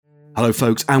Hello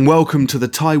folks and welcome to the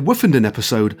Ty Woofenden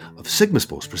episode of Sigma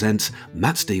Sports presents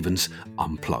Matt Stevens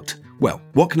Unplugged. Well,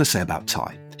 what can I say about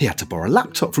Ty? He had to borrow a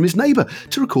laptop from his neighbour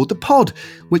to record the pod,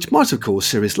 which might have caused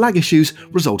serious lag issues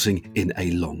resulting in a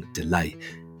long delay.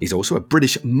 He's also a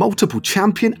British multiple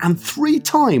champion and 3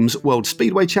 times World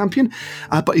Speedway champion,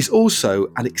 but he's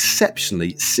also an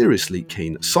exceptionally seriously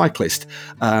keen cyclist.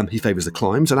 He favours the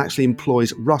climbs and actually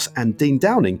employs Russ and Dean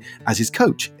Downing as his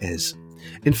coach,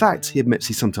 In fact, he admits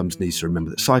he sometimes needs to remember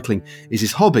that cycling is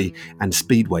his hobby and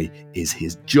speedway is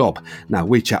his job. Now,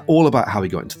 we chat all about how he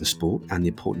got into the sport and the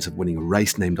importance of winning a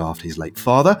race named after his late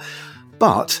father,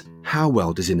 but how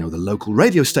well does he know the local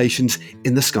radio stations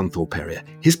in the Scunthorpe area,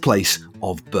 his place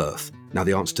of birth? Now,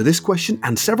 the answer to this question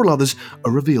and several others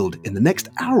are revealed in the next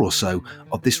hour or so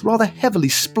of this rather heavily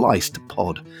spliced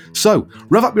pod. So,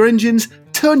 rev up your engines,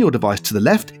 turn your device to the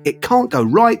left, it can't go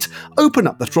right, open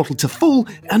up the throttle to full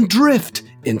and drift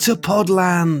into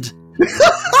Podland.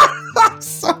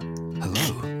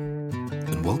 Hello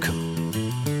and welcome.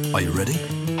 Are you ready?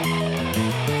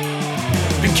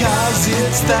 Because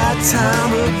it's that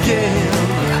time again.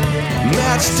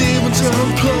 Matt Stevens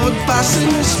Unplugged by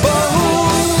Sigma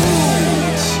Sports.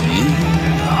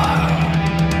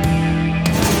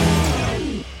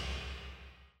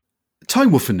 Ty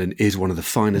Woofenden is one of the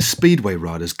finest speedway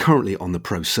riders currently on the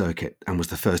pro circuit and was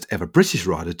the first ever British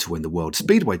rider to win the World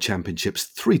Speedway Championships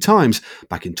 3 times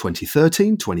back in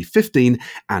 2013, 2015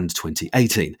 and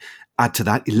 2018. Add to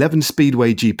that 11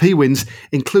 Speedway GP wins,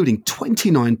 including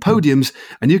 29 podiums,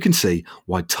 and you can see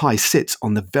why Ty sits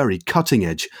on the very cutting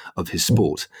edge of his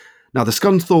sport. Now, the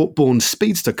Scunthorpe-born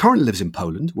speedster currently lives in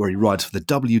Poland, where he rides for the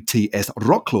WTS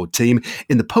Wrocław team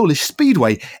in the Polish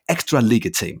Speedway Ekstraliga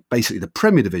team, basically the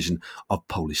Premier Division of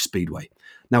Polish Speedway.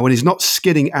 Now, when he's not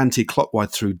skidding anti-clockwise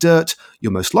through dirt,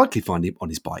 you'll most likely find him on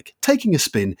his bike, taking a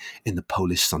spin in the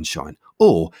Polish sunshine,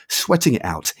 or sweating it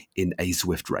out in a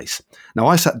Zwift race. Now,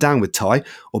 I sat down with Ty,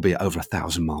 albeit over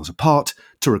 1,000 miles apart,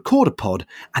 to record a pod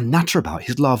and natter about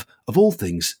his love of all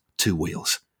things 2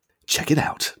 wheels. Check it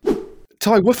out.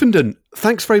 Ty Woofenden,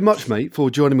 thanks very much, mate, for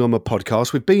joining me on my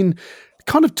podcast. We've been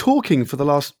kind of talking for the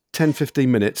last 10,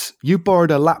 15 minutes. You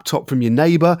borrowed a laptop from your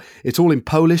neighbour. It's all in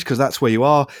Polish because that's where you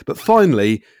are. But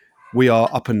finally, we are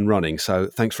up and running. So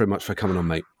thanks very much for coming on,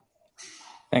 mate.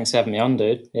 Thanks for having me on,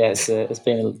 dude. Yeah, it's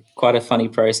been quite a funny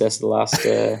process the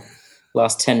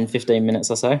last 10, 15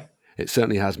 minutes or so. It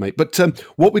certainly has, mate. But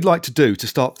what we'd like to do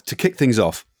to kick things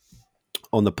off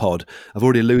on the pod, I've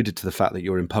already alluded to the fact that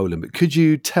you're in Poland, but could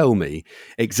you tell me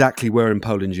exactly where in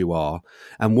Poland you are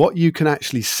and what you can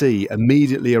actually see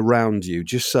immediately around you,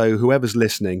 just so whoever's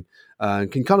listening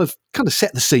can kind of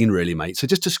set the scene, really, mate. So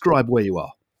just describe where you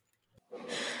are.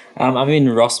 I'm in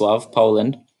Wrocław,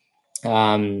 Poland.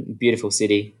 Beautiful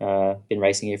city. Been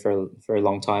racing here for a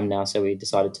long time now, so we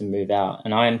decided to move out.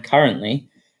 And I am currently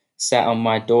sat on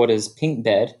my daughter's pink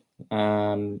bed,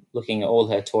 looking at all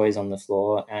her toys on the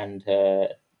floor and her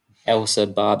Elsa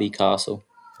Barbie castle.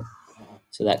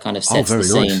 So that kind of sets the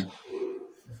scene. Nice.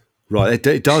 Right,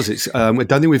 it does. It's I don't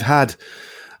think we've had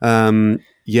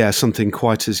something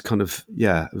quite as kind of we've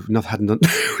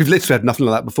literally had nothing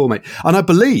like that before, mate. And I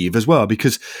believe as well,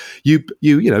 because you're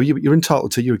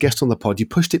entitled to, you're a guest on the pod, you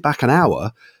pushed it back an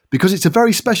hour because it's a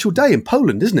very special day in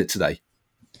Poland, isn't it, today?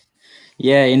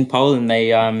 Yeah, in Poland,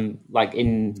 they like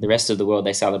in the rest of the world,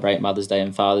 they celebrate Mother's Day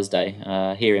and Father's Day.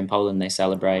 Here in Poland, they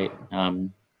celebrate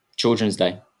Children's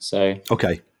Day. So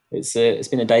okay, it's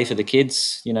been a day for the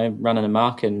kids, running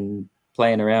amok and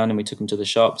playing around. And we took them to the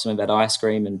shops and we've had ice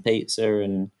cream and pizza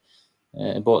and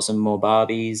bought some more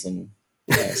Barbies. And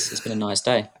it's been a nice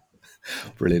day.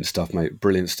 Brilliant stuff, mate.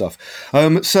 Brilliant stuff.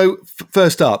 So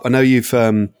first up, I know you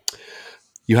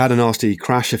had a nasty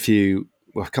crash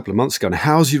a couple of months ago. Now,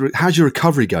 how's your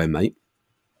recovery going, mate?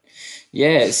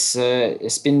 Yeah,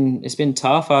 it's been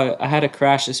tough. I had a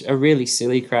crash, a really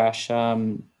silly crash.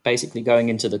 Basically going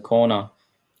into the corner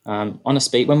on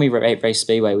when we race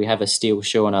speedway, we have a steel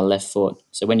shoe on our left foot.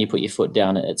 So when you put your foot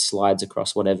down, it slides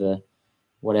across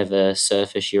whatever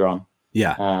surface you're on.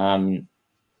 Yeah.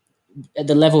 At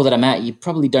the level that I'm at, you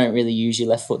probably don't really use your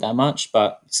left foot that much,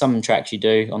 but some tracks you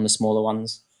do on the smaller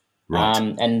ones.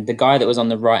 Right. And the guy that was on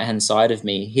the right-hand side of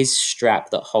me, his strap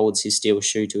that holds his steel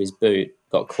shoe to his boot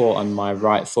got caught on my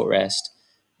right footrest.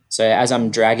 So as I'm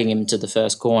dragging him to the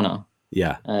first corner,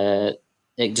 it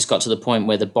just got to the point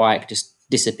where the bike just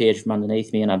disappeared from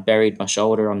underneath me and I buried my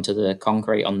shoulder onto the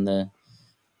concrete on the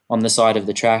side of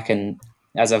the track. And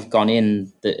as I've gone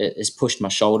in, it has pushed my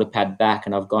shoulder pad back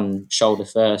and I've gone shoulder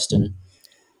first. And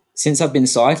since I've been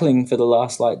cycling for the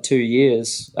last like 2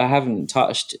 years, I haven't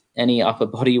touched any upper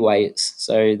body weights.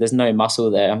 So there's no muscle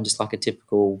there. I'm just like a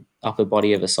typical upper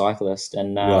body of a cyclist.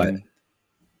 And Right.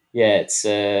 yeah,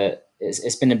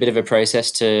 it's been a bit of a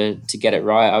process to get it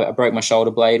right. I broke my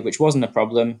shoulder blade, which wasn't a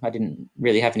problem. I didn't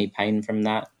really have any pain from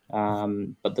that.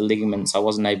 But the ligaments, I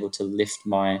wasn't able to lift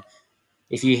my.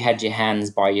 If you had your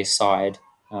hands by your side,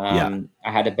 I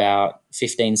had about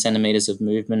 15 centimeters of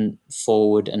movement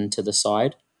forward and to the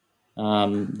side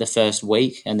the first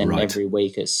week, and then every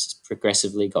week it's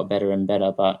progressively got better and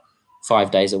better. But 5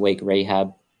 days a week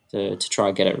rehab to try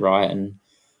and get it right, and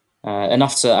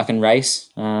enough so I can race,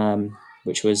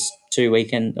 which was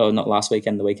not last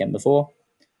weekend, the weekend before.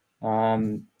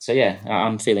 So yeah,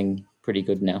 I'm feeling pretty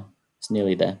good now. It's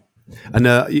nearly there. And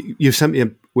you sent me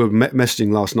we were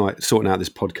messaging last night, sorting out this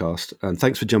podcast, and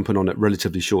thanks for jumping on at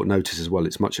relatively short notice as well.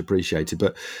 It's much appreciated.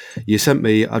 But you sent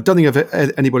me, I don't think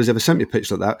anybody's ever sent me a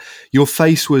picture like that. Your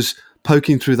face was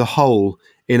poking through the hole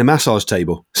in a massage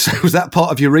table. So was that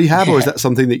part of your rehab, or is that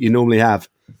something that you normally have?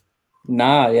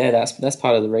 Nah, yeah, that's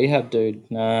part of the rehab, dude.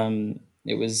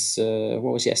 It was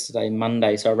what was yesterday?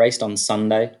 Monday. So I raced on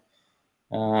Sunday,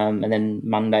 and then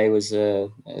Monday was a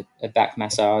back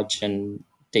massage and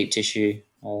deep tissue,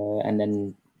 and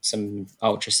then some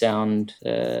ultrasound,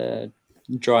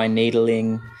 dry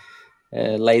needling,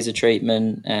 laser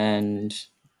treatment, and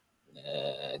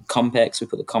Compex. We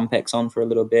put the Compex on for a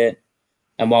little bit,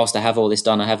 and whilst I have all this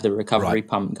done, I have the recovery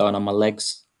pump going on my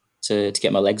legs to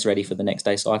get my legs ready for the next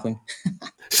day cycling.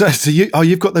 So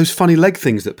you've got those funny leg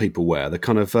things that people wear. The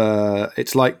kind of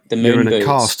it's like you're in a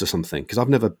cast or something. Because I've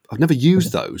never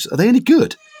used those. Are they any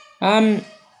good?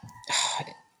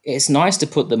 It's nice to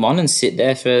put them on and sit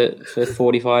there for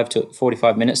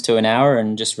 45 minutes to an hour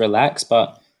and just relax.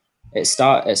 But it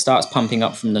starts pumping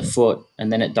up from the foot,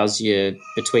 and then it does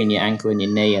between your ankle and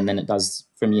your knee, and then it does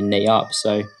from your knee up.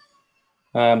 So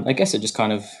I guess it just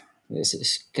kind of.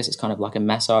 It's kind of like a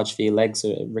massage for your legs,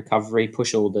 a recovery,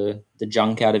 push all the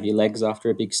junk out of your legs after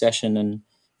a big session and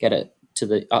get it to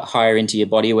the higher into your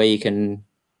body where you can,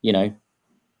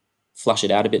 flush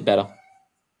it out a bit better.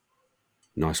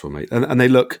 Nice one, mate. And they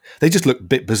just look a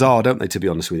bit bizarre, don't they, to be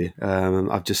honest with you?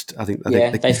 I think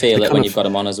they feel it when you've got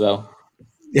them on as well.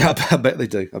 Yeah, I bet they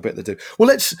do. Well,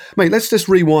 let's just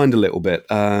rewind a little bit.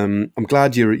 I'm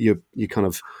glad you're kind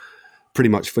of pretty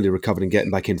much fully recovered and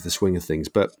getting back into the swing of things.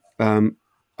 But and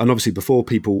obviously before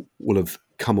people will have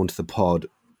come onto the pod,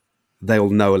 they'll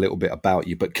know a little bit about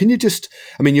you. But can you just,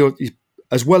 you're,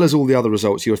 as well as all the other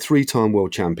results, you're a 3-time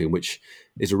world champion, which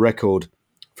is a record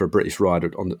for a British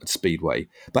rider at Speedway.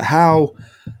 But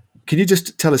can you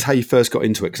just tell us how you first got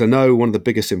into it? Because I know one of the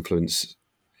biggest influences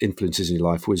in your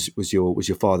life was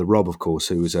your father, Rob, of course,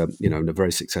 who was a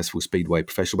very successful Speedway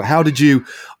professional. But how did you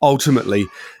ultimately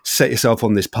set yourself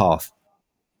on this path?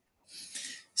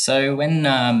 So when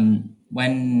I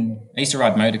used to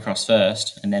ride motocross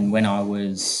first, and then when I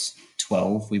was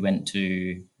 12, we went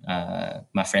to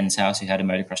my friend's house who had a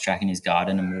motocross track in his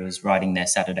garden, and we was riding there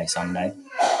Saturday, Sunday.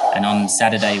 And on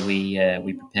Saturday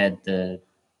we prepared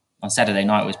on Saturday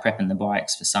night we was prepping the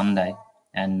bikes for Sunday,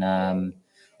 and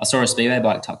I saw a Speedway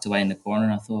bike tucked away in the corner,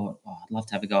 and I thought, I'd love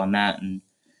to have a go on that. And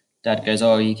Dad goes,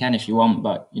 you can if you want,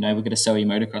 but we're going to sell you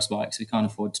motocross bikes. We can't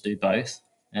afford to do both.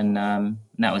 And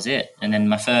that was it. And then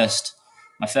my first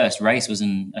race was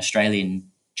an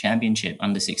Australian championship,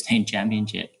 under 16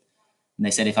 championship. And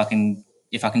they said if I can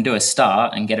do a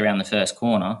start and get around the first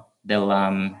corner, they'll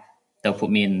put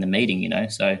me in the meeting,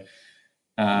 So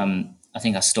I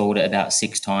think I stalled it about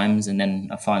 6 times, and then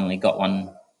I finally got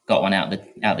one out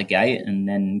the gate, and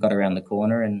then got around the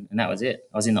corner, and that was it.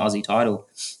 I was in the Aussie title.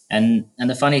 And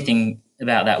the funny thing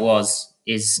about that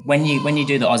is when you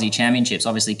do the Aussie championships,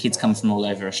 obviously kids come from all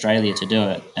over Australia to do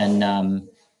it. And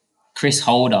Chris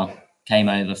Holder came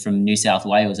over from New South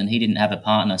Wales, and he didn't have a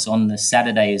partner. So on the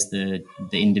Saturday is the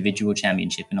individual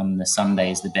championship, and on the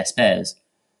Sunday is the best pairs.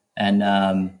 And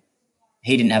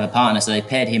he didn't have a partner, so they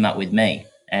paired him up with me.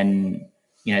 And,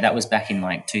 that was back in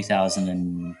like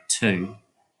 2002.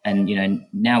 And,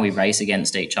 now we race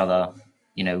against each other,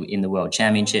 in the World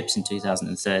Championships in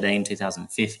 2013,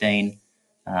 2015.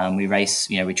 We race,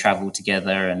 we travel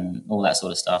together and all that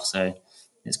sort of stuff. So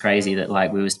it's crazy that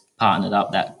like we was partnered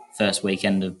up that first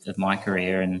weekend of my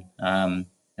career, and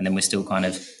then we're still kind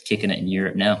of kicking it in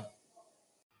Europe now.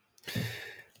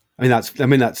 That's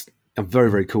very,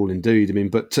 very cool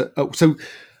indeed. But so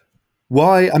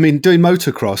why? Doing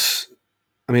motocross.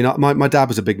 My dad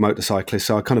was a big motorcyclist,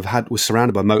 so I kind of was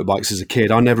surrounded by motorbikes as a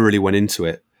kid. I never really went into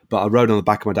it, but I rode on the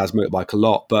back of my dad's motorbike a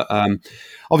lot. But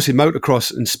obviously,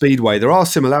 motocross and speedway, there are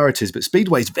similarities, but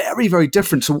speedway is very, very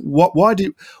different. So, what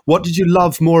did you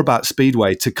love more about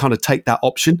speedway to kind of take that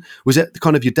option? Was it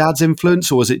kind of your dad's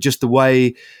influence, or was it just the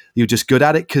way you were just good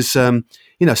at it? Because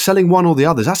selling one or the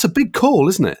others, that's a big call,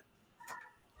 isn't it?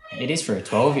 It is for a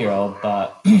 12-year-old,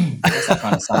 but I guess that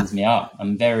kind of sums me up.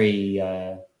 I'm very,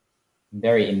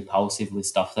 very impulsive with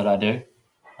stuff that I do.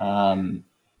 And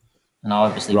I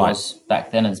obviously was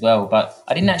back then as well. But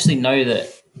I didn't actually know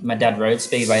that my dad rode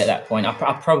speedway at that point. I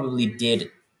probably did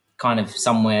kind of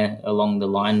somewhere along the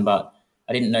line, but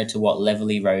I didn't know to what level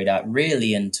he rode at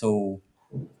really until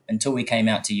we came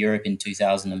out to Europe in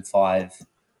 2005,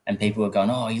 and people were going,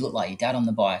 "Oh, you look like your dad on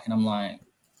the bike," and I'm like,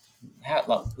 "How?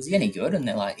 Like, was he any good?" And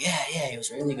they're like, "Yeah, he was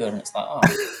really good." And it's like, oh,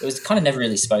 it was kind of never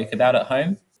really spoke about at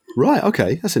home. Right.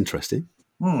 Okay, that's interesting.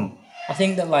 I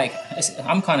think that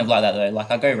I'm kind of like that though. Like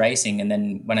I go racing, and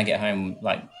then when I get home,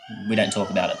 like we don't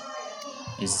talk about it.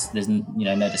 There's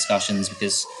no discussions,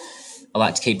 because I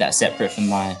like to keep that separate from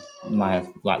my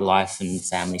like life and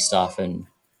family stuff. And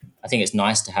I think it's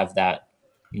nice to have that,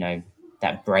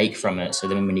 that break from it. So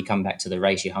then when you come back to the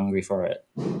race, you're hungry for it.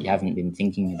 You haven't been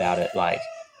thinking about it like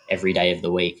every day of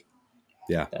the week.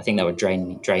 Yeah, I think that would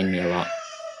drain me a lot.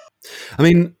 I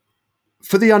mean,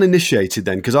 for the uninitiated,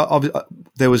 then, because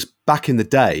there was back in the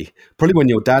day, probably when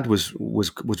your dad was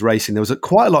racing, there was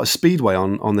quite a lot of speedway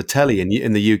on the telly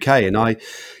in the UK, and I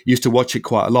used to watch it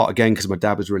quite a lot again because my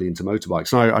dad was really into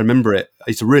motorbikes. And I remember it.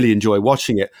 I used to really enjoy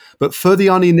watching it. But for the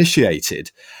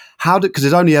uninitiated, because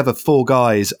there's only ever 4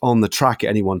 guys on the track at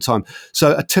any one time,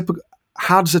 so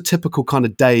how does a typical kind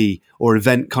of day or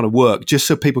event kind of work? Just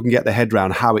so people can get their head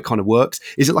around how it kind of works.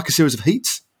 Is it like a series of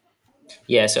heats?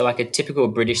 Yeah, so like a typical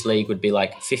British league would be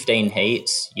like 15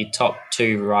 heats. Your top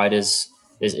 2 riders,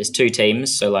 there's 2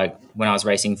 teams. So like when I was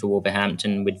racing for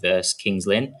Wolverhampton, we'd verse Kings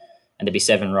Lynn, and there'd be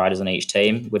 7 riders on each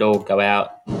team. We'd all go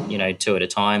out, 2 at a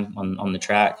time on the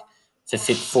track for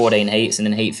 14 heats, and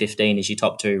then heat 15 is your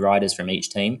top 2 riders from each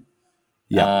team.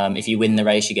 Yeah. If you win the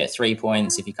race, you get 3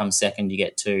 points. If you come second, you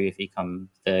get 2. If you come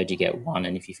third, you get 1.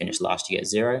 And if you finish last, you get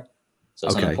 0. So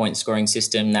it's on a point scoring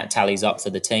system that tallies up for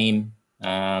the team.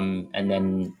 And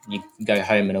then you go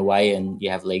home and away, and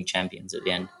you have league champions at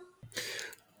the end.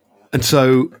 And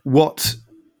so what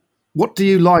do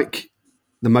you like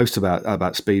the most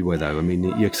about Speedway, though? I mean,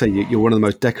 you say you're one of the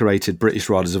most decorated British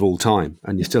riders of all time,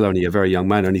 and you're still only a very young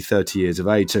man, only 30 years of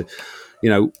age. So,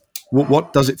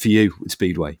 what does it for you with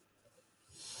Speedway?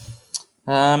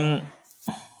 It's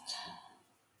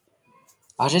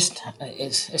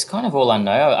kind of all I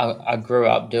know. I grew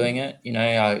up doing it.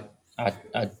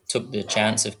 I took the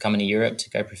chance of coming to Europe to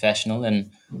go professional,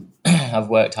 and I've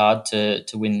worked hard to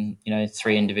win,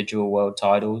 3 individual world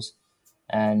titles.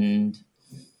 And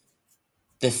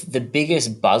the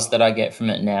biggest buzz that I get from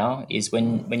it now is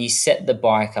when you set the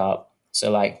bike up.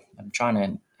 So like I'm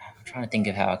trying to think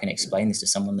of how I can explain this to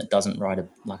someone that doesn't ride a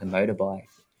motorbike.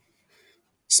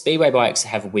 Speedway bikes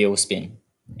have wheel spin,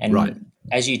 and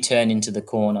as you turn into the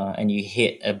corner and you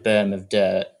hit a berm of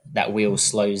dirt, that wheel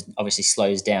slows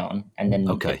down, and then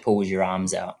it pulls your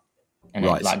arms out, and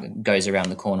it goes around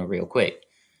the corner real quick.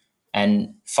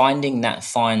 And finding that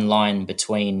fine line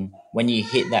between when you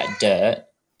hit that dirt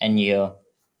and you're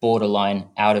borderline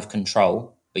out of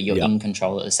control, but you're in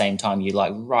control at the same time, you're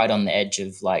like right on the edge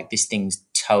of like, this thing's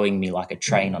towing me like a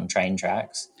train on train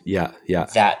tracks. Yeah.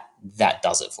 That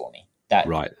does it for me.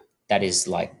 That is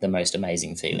like the most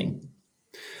amazing feeling.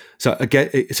 So again,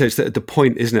 it's the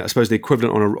point, isn't it? I suppose the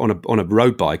equivalent on a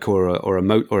road bike or a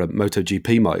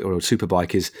MotoGP bike or a super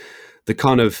bike is the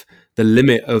kind of the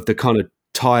limit of the kind of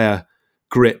tire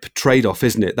grip trade off,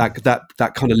 isn't it?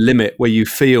 That kind of limit where you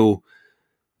feel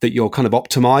that you're kind of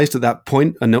optimized at that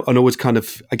point, and always kind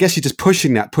of, I guess you're just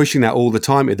pushing that all the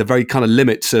time at the very kind of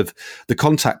limits of the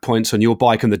contact points on your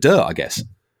bike and the dirt, I guess.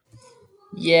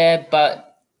 Yeah,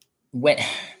 but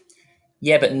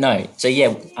no. So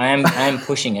yeah, I am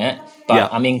pushing it,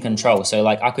 but I'm in control. So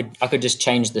like I could just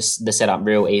change the setup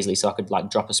real easily. So I could like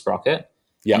drop a sprocket,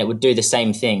 and it would do the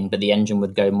same thing, but the engine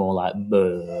would go more like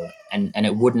and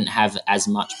it wouldn't have as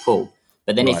much pull.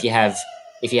 But then if you have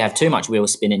too much wheel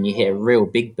spin and you hit a real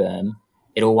big berm,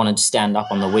 it'll want to stand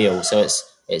up on the wheel. So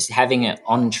it's having it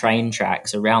on train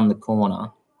tracks around the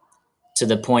corner to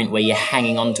the point where you're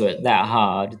hanging onto it that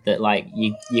hard that like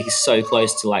you're so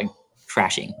close to like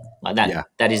crashing like that. Yeah.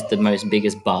 That is the most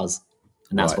biggest buzz,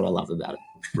 and that's what I love about it.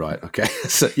 Right. Okay.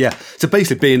 So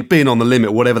basically being on the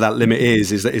limit, whatever that limit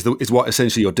is what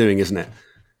essentially you're doing, isn't it?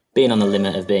 Being on the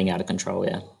limit of being out of control.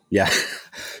 Yeah. Yeah.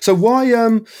 So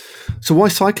why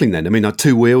cycling then? I mean,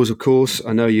 2 wheels, of course.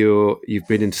 I know you've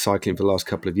been into cycling for the last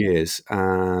couple of years.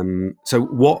 So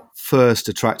what first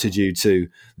attracted you to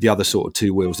the other sort of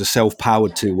 2 wheels, the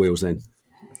self-powered 2 wheels? Then.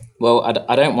 Well,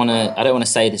 I don't want to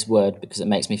say this word because it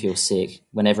makes me feel sick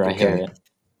whenever I hear Okay. it.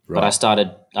 But Right.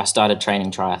 I started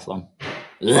training triathlon.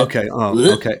 Okay.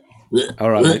 Oh. Okay. All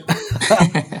right, mate.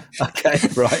 Okay.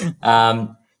 Right.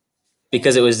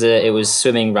 Because it was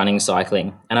swimming, running,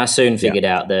 cycling, and I soon Yeah. figured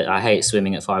out that I hate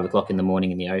swimming at 5 o'clock in the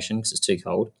morning in the ocean because it's too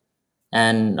cold,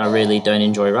 and I really don't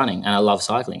enjoy running, and I love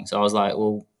cycling. So I was like,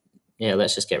 well, yeah,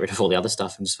 let's just get rid of all the other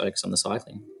stuff and just focus on the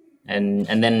cycling. And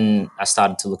then I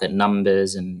started to look at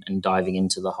numbers and diving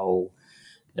into the whole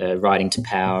riding to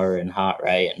power and heart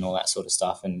rate and all that sort of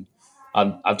stuff, and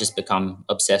I've just become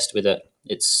obsessed with it.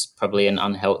 It's probably an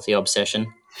unhealthy obsession.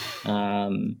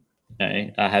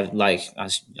 I have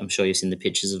I'm sure you've seen the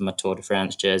pictures of my Tour de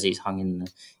France jerseys hung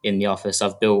in the office.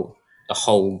 I've built a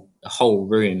whole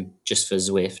room just for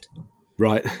Zwift,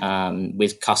 Right.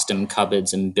 with custom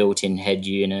cupboards and built-in head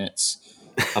units.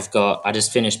 I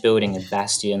just finished building a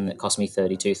Bastion that cost me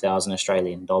 32,000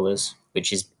 Australian dollars,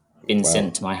 which has been Wow.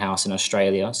 sent to my house in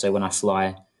Australia. So when I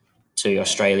fly to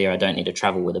Australia, I don't need to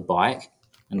travel with a bike,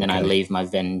 and then I Okay. leave my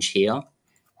Venge here.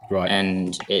 Right.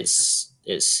 And it's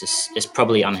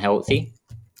probably unhealthy,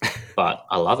 but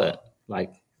I love it.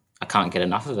 Like, I can't get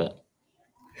enough of it.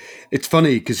 It's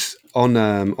funny because on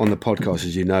the podcast,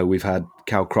 as you know, we've had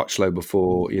Cal Crutchlow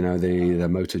before, you know, the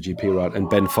MotoGP ride, and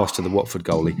Ben Foster, the Watford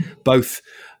goalie, both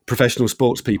professional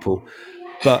sports people,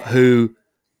 but who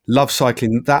love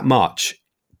cycling that much.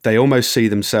 They almost see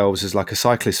themselves as like a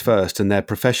cyclist first and their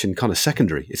profession kind of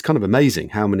secondary. It's kind of amazing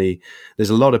how many, there's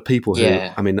a lot of people who,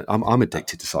 Yeah, I mean, I'm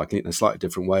addicted to cycling in a slightly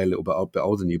different way, a little bit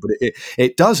older than you, but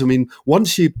it does. I mean,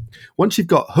 once you've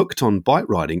got hooked on bike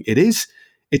riding,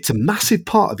 it's a massive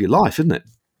part of your life, isn't it?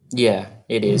 yeah,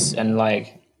 it is. And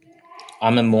like,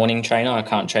 I'm a morning trainer. I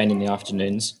can't train in the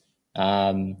afternoons.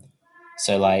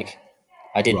 So like,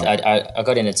 Right. I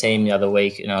got in a team the other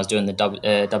week, and I was doing the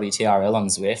WTRL on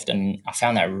Zwift, and I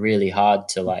found that really hard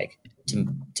to like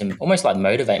to almost like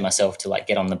motivate myself to like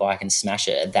get on the bike and smash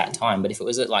it at that time. But if it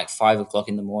was at like 5 o'clock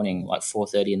in the morning, like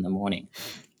 4:30 in the morning,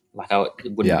 like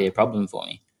it wouldn't Yeah. be a problem for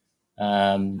me.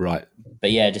 Right.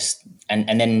 But yeah, just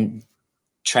and then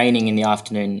training in the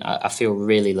afternoon, I feel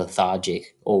really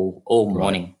lethargic all Right.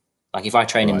 morning. Like if I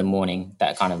train in the Right. morning,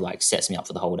 that kind of like sets me up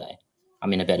for the whole day.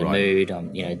 I'm in a better Right. mood.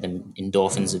 The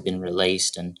endorphins have been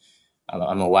released, and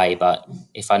I'm away. But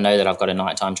if I know that I've got a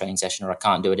nighttime training session, or I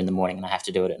can't do it in the morning and I have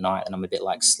to do it at night, then I'm a bit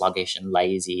like sluggish and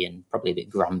lazy and probably a bit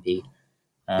grumpy.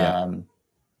 Yeah. Um,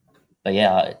 but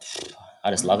yeah,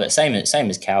 I just love it. Same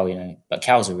as Cal, But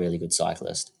Cal's a really good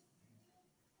cyclist.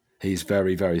 He's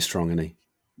very, very strong, isn't he?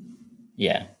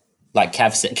 Yeah, like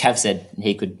Cav said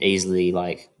he could easily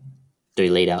like do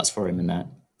lead outs for him and that.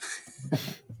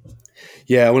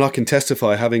 Yeah, well, I can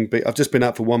testify. I've just been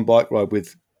out for one bike ride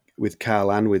with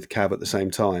Cal and with Cav at the same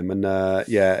time, and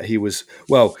yeah, he was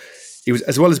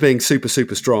as well as being super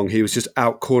super strong. He was just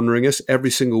out cornering us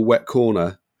every single wet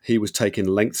corner. He was taking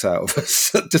lengths out of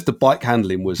us. Just the bike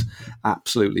handling was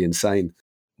absolutely insane.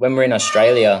 When we're in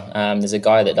Australia, there's a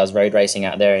guy that does road racing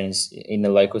out there, and he's in the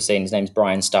local scene. His name's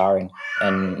Brian Starring,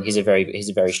 and he's a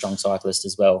very strong cyclist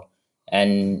as well.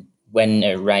 And when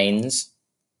it rains,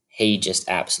 he just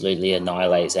absolutely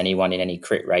annihilates anyone in any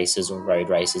crit races or road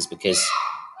races because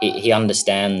he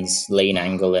understands lean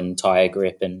angle and tire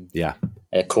grip and Yeah,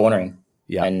 cornering.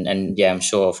 yeah. And yeah, I'm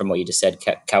sure from what you just said,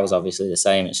 Cal's obviously the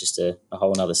same. It's just a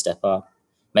whole other step up.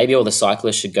 Maybe all the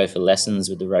cyclists should go for lessons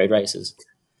with the road races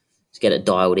to get it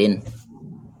dialed in.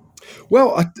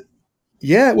 Well,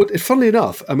 yeah. Well, funnily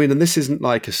enough, I mean, and this isn't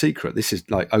like a secret. This is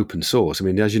like open source. I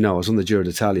mean, as you know, I was on the Giro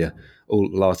d'Italia all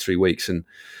the last 3 weeks, and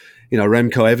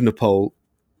Remco Evenepoel.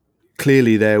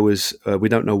 Clearly, there was we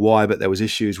don't know why, but there was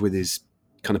issues with his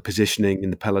kind of positioning in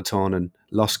the peloton and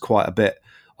lost quite a bit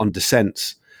on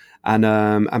descents. And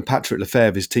Patrick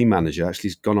Lefevre, his team manager, actually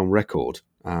has gone on record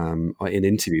in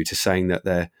interview to saying that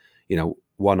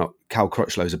Cal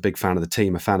Crutchlow is a big fan of the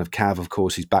team, a fan of Cav, of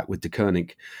course. He's back with De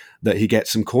Koning, that he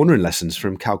gets some cornering lessons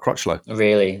from Cal Crutchlow.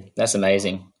 Really, that's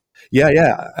amazing.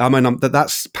 Yeah. I mean,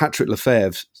 that's Patrick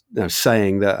Lefevre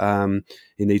saying that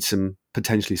he needs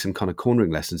potentially some kind of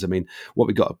cornering lessons. I mean, what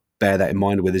we've got to bear that in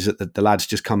mind with is that the lad's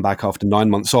just come back after 9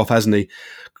 months off, hasn't he?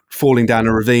 Falling down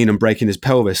a ravine and breaking his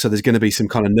pelvis. So there's going to be some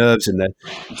kind of nerves in there.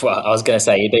 Well, I was going to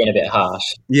say, you're being a bit harsh.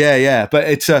 Yeah.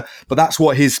 But but that's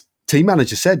what his team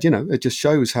manager said. It just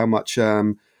shows how much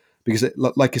because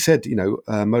like I said,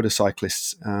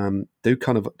 motorcyclists do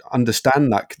kind of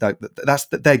understand that's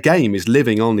their game is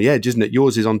living on the edge, isn't it?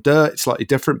 Yours is on dirt, it's slightly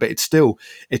different, but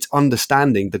it's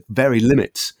understanding the very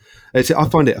limits. I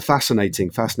find it a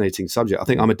fascinating subject. I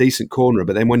think I'm a decent cornerer,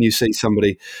 but then when you see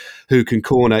somebody who can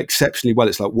corner exceptionally well,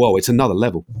 it's like, whoa, it's another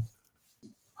level.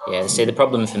 Yeah, see, the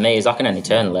problem for me is I can only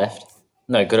turn left.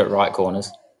 No good at right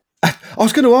corners. I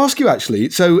was going to ask you actually.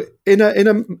 So in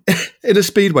a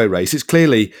speedway race, it's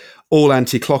clearly all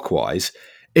anti-clockwise.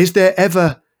 Is there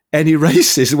ever any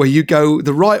races where you go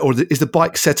the right, or is the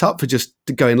bike set up for just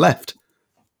going left?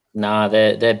 Nah,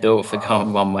 they're built for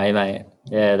going one way, mate.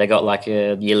 Yeah, they got like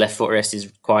your left foot rest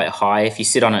is quite high. If you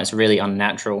sit on it, it's really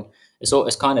unnatural.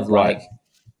 It's kind of Right.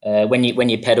 like when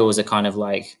your pedals are kind of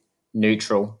like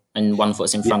neutral and one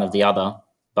foot's in front of the other,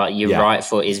 but your right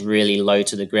foot is really low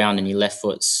to the ground and your left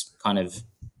foot's kind of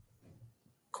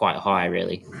quite high,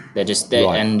 really.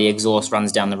 And the exhaust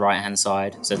runs down the right hand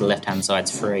side, so the left hand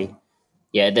side's free.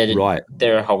 Yeah,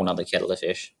 they're a whole nother kettle of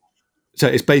fish. So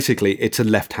it's a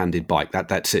left-handed bike.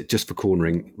 That's it, just for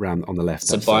cornering round on the left.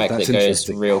 It's a bike that goes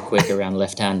real quick around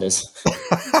left-handers.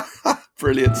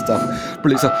 Brilliant stuff.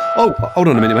 Oh, hold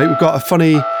on a minute, mate.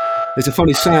 There's a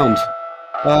funny sound.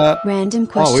 Random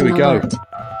question here we go. alert.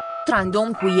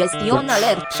 Random question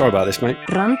alert. Sorry about this, mate.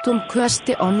 Random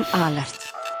question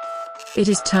alert. It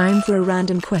is time for a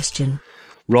random question.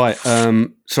 Right.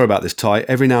 Sorry about this, Ty.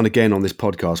 Every now and again on this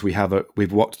podcast,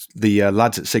 we've watched the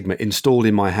lads at Sigma installed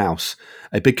in my house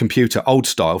a big computer, old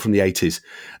style from the 80s,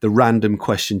 the random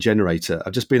question generator.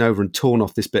 I've just been over and torn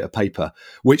off this bit of paper,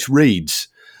 which reads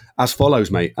as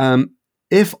follows, mate.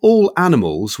 If all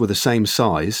animals were the same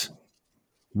size,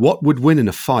 what would win in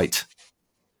a fight?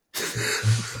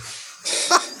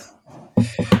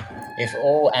 If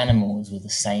all animals were the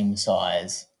same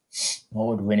size, what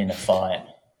would win in a fight?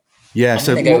 Yeah, I'm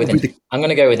going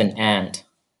to go with an ant.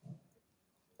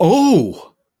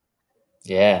 Oh,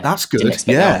 yeah, that's good. Didn't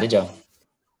expect that, did you?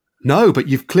 No, but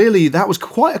that was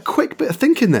quite a quick bit of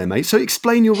thinking there, mate. So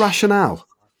explain your rationale.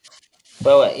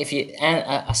 Well,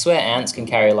 I swear ants can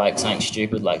carry like something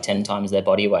stupid like 10 times their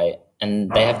body weight,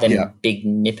 and they have them big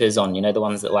nippers on. You know, the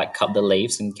ones that like cut the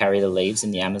leaves and carry the leaves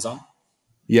in the Amazon.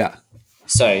 Yeah.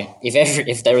 So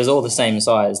if they was all the same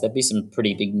size, there'd be some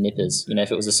pretty big nippers. You know,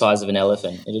 if it was the size of an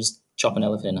elephant, it'd just chop an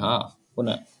elephant in half,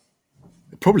 wouldn't it?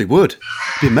 It probably would.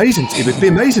 It'd be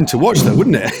amazing to watch, though,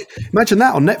 wouldn't it? Imagine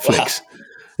that on Netflix.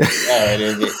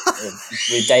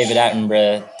 With David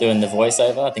Attenborough doing the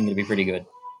voiceover, I think it'd be pretty good.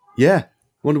 Yeah.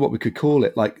 Wonder what we could call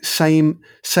it. Like same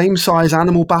size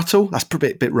animal battle. That's a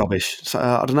bit rubbish. So,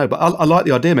 I don't know, but I like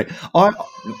the idea, mate.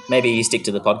 Maybe you stick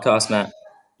to the podcast, Matt.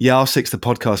 Yeah, I'll stick to the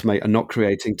podcast, mate, and not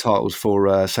creating titles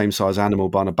for same-size animal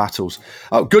battles.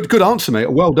 Oh, good answer,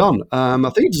 mate. Well done. I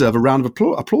think you deserve a round of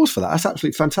applause for that. That's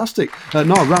absolutely fantastic. A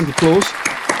round of applause.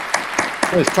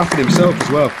 Oh, he's clapping himself as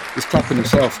well. He's clapping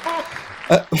himself.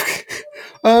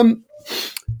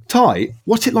 Ty,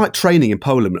 what's it like training in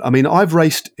Poland? I mean, I've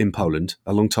raced in Poland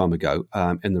a long time ago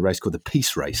in the race called the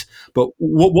Peace Race. But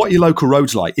what are your local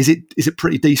roads like? Is it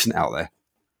pretty decent out there?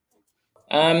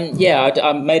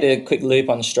 I made a quick loop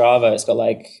on Strava. It's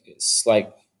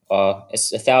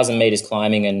 1,000 meters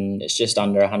climbing and it's just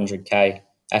under 100k. I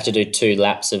have to do 2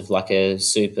 laps of like a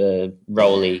super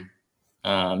rolly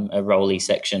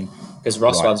section because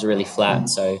Wrocław's really flat.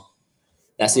 So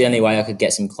that's the only way I could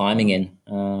get some climbing in.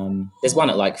 There's one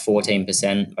at like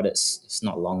 14%, but it's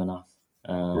not long enough.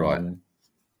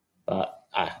 But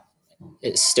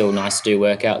it's still nice to do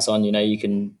workouts on. You know, you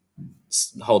can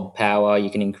hold power, you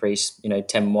can increase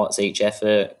 10 watts each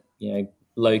effort,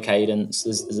 low cadence,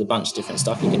 there's a bunch of different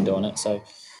stuff you can do on it. So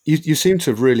you seem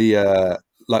to have really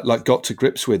like got to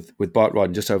grips with bike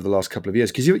riding just over the last couple of years,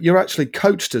 because you're actually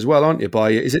coached as well, aren't you,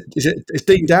 by it's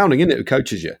Dean Downing, isn't it, who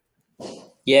coaches you?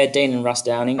 Yeah, Dean and Russ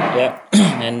Downing, yeah.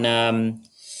 And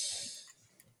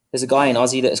there's a guy in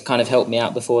Aussie that's kind of helped me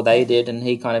out before they did, and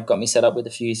he kind of got me set up with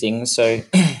a few things. So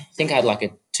I think I had like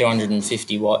a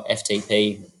 250 watt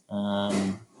FTP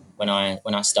when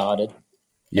I started.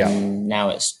 Yeah. And now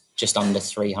it's just under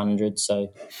 300.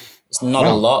 So it's not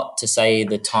a lot to say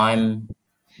the time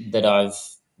that I've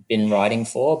been riding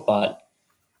for, but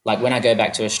like when I go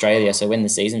back to Australia, so when the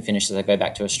season finishes, I go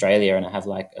back to Australia and I have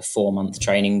like a 4-month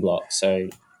training block. So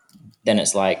then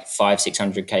it's like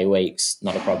 500-600k weeks,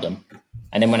 not a problem.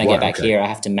 And then when I get back here, I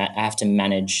have to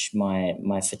manage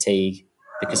my fatigue,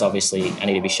 because obviously I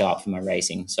need to be sharp for my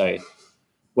racing. So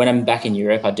when I'm back in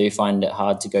Europe, I do find it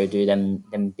hard to go do them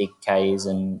big Ks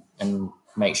and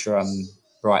make sure I'm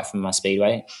right for my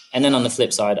speedway. And then on the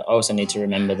flip side, I also need to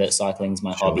remember that cycling's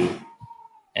my hobby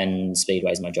and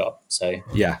speedway's my job. So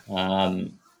yeah,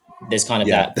 there's kind of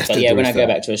Yeah, that. But yeah, there when is I go that.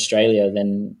 back to Australia,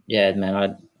 then yeah,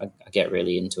 man, I get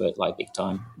really into it like big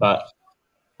time. But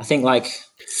I think like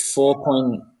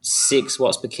 4.6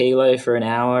 watts per kilo for an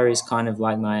hour is kind of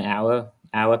like my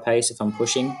hour pace if I'm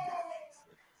pushing.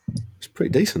 It's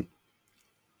pretty decent.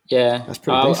 Yeah, That's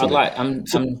pretty decent, I'd mate. like.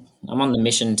 So I'm on the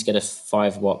mission to get a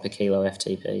 5 watt per kilo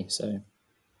FTP. So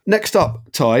next up,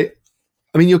 Ty.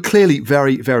 I mean, you're clearly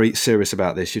very, very serious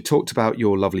about this. You talked about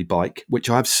your lovely bike, which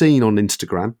I've seen on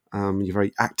Instagram. You're a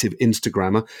very active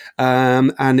Instagrammer,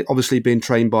 and obviously being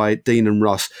trained by Dean and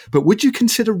Russ. But would you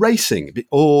consider racing,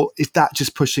 or is that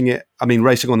just pushing it? I mean,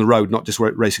 racing on the road, not just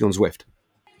racing on Zwift.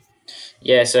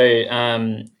 yeah, so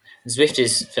Zwift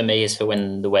is for me is for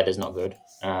when the weather's not good.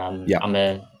 Yeah.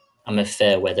 I'm a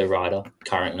fair weather rider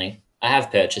currently. I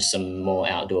have purchased some more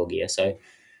outdoor gear, so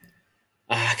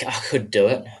I could do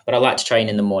it, but I like to train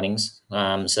in the mornings,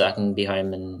 so I can be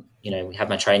home and have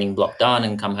my training block done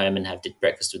and come home and have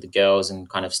breakfast with the girls and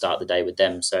kind of start the day with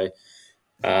them. So,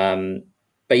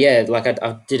 but yeah, like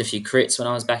I did a few crits when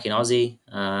I was back in Aussie.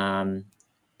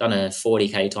 Done a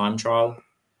 40K time trial.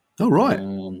 Oh, right.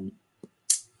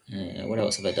 What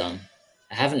else have I done?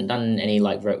 I haven't done any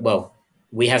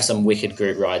we have some wicked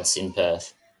group rides in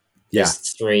Perth. Yeah.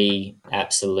 There's 3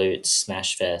 absolute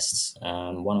smash fests.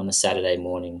 One on a Saturday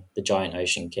morning, the Giant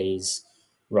Ocean Keys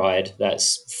ride.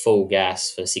 That's full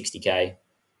gas for 60K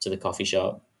to the coffee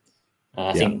shop.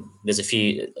 I think there's a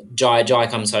few. Jai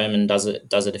comes home and does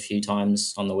it a few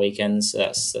times on the weekends. So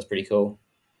that's pretty cool.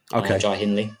 Okay. Jai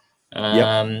Hindley. Yep.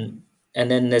 And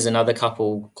then there's another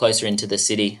couple closer into the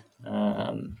city.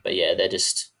 But yeah, they're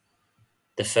just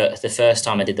the first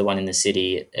time I did the one in the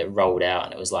city, it rolled out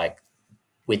and it was like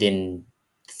within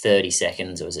 30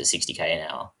 seconds, it was at 60K an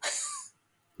hour.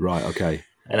 Right. Okay.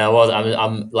 And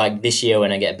I'm like, this year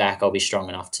when I get back, I'll be strong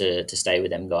enough to stay with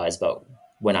them guys. But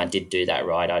when I did do that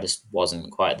ride, I just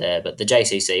wasn't quite there. But the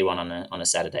JCC one on a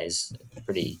Saturday is a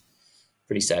pretty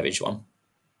savage one.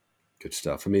 Good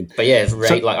stuff. I mean, but yeah,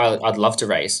 I'd love to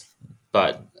race,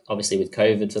 but obviously with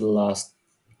COVID for the last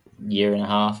year and a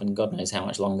half, and God knows how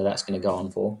much longer that's going to go on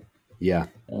for. Yeah.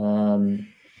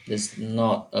 There's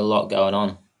not a lot going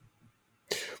on.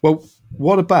 Well,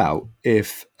 what about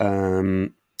if,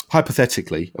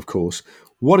 hypothetically, of course,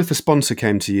 what if a sponsor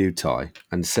came to you, Ty,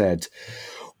 and said,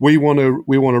 "We want to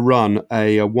run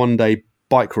a 1-day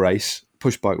bike race,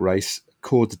 push bike race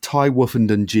called the Ty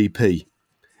Woofenden GP,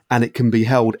 and it can be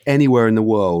held anywhere in the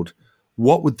world.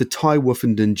 What would the Ty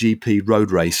Woofenden GP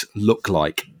road race look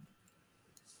like?"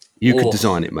 You could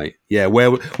design it, mate. Yeah,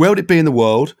 where would it be in the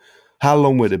world? How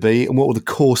long would it be? And what would the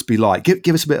course be like?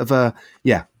 Give us a bit of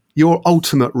your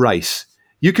ultimate race.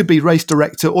 You could be race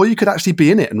director, or you could actually be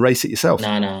in it and race it yourself.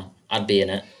 No, I'd be in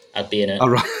it.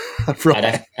 All right.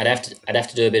 Right. I'd have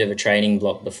to do a bit of a training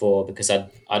block before, because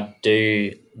I'd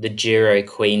do the Giro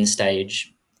Queen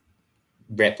stage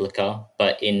replica,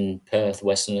 but in Perth,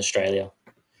 Western Australia.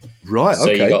 Right. So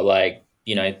okay. you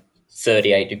got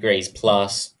 38 degrees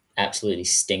plus, absolutely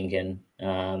stinking.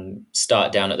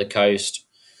 Start down at the coast,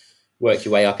 work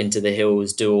your way up into the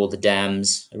hills, do all the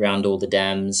dams, around all the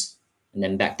dams, and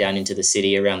then back down into the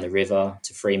city around the river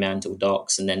to Fremantle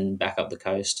docks, and then back up the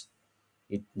coast.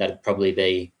 That'd probably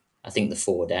be, I think the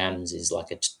 4 dams is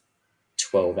like a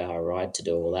 12-hour ride to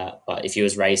do all that. But if you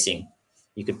was racing,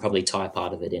 you could probably tie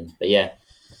part of it in. But yeah,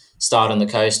 start on the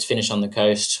coast, finish on the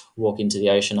coast, walk into the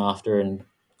ocean after and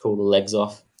cool the legs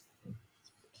off.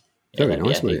 Yeah, very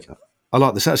nice, mate. I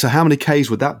like this. So how many Ks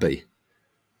would that be?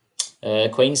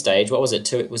 Queen stage, what was it?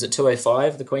 Was it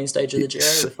 205, the Queen stage of the Giro,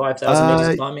 with 5,000 metres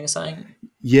of climbing or something?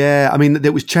 Yeah, I mean,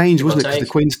 it was changed, wasn't it? Because the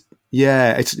Queen's,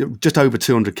 it's just over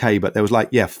 200K, but there was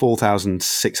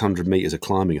 4,600 metres of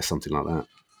climbing or something like that.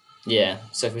 Yeah,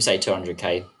 so if we say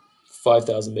 200K,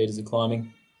 5,000 metres of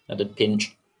climbing, that'd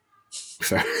pinch.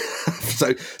 So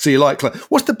you like,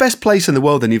 what's the best place in the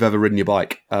world then you've ever ridden your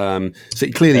bike? So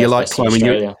clearly you like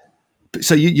climbing.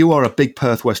 So you are a big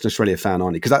Perth, Western Australia fan,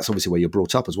 aren't you? Because that's obviously where you're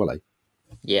brought up as well, eh?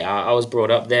 Yeah, I was brought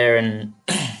up there, and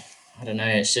I don't know.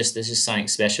 It's just there's just something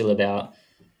special about.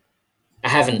 I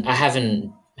haven't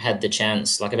had the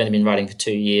chance. Like, I've only been riding for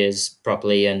 2 years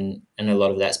properly, and a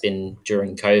lot of that's been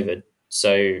during COVID.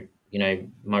 So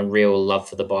my real love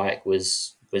for the bike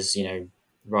was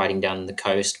riding down the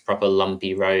coast, proper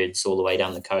lumpy roads all the way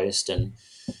down the coast, and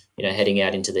heading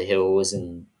out into the hills,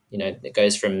 and it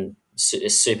goes from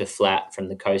super flat from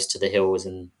the coast to the hills,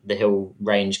 and the hill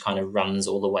range kind of runs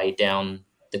all the way down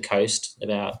the coast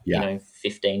about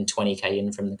 15 20K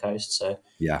in from the coast. So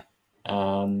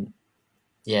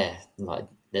like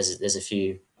there's a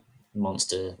few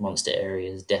monster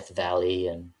areas, Death Valley,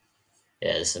 and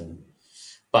there's some,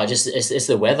 but just it's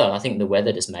the weather. I think the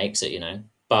weather just makes it,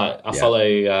 But I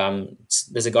follow.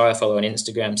 There's a guy I follow on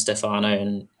Instagram, Stefano,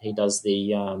 and he does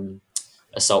the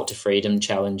Assault to Freedom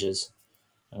challenges.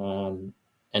 And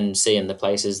seeing the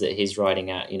places that he's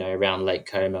riding at, around Lake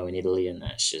Como in Italy, and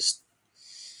that's just,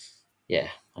 I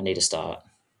need to start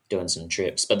doing some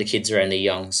trips. But the kids are only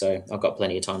young, so I've got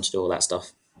plenty of time to do all that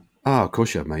stuff. Oh, of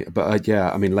course you have, mate. But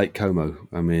Lake Como.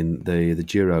 I mean, the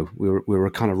Giro. We were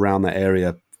kind of around that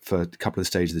area for a couple of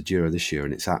stages of the Giro this year,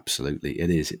 and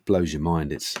it blows your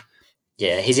mind.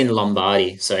 He's in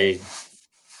Lombardy, so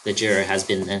the Giro has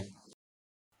been there.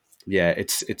 Yeah,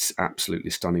 it's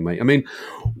absolutely stunning, mate. I mean,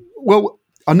 well,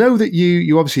 I know that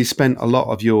you obviously spent a lot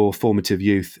of your formative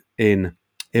youth in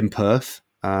Perth,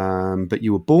 but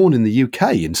you were born in the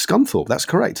UK in Scunthorpe. That's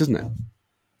correct, isn't it?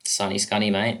 Sunny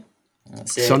Scunny, mate.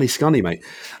 That's it. Sunny Scunny, mate.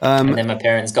 And then my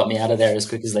parents got me out of there as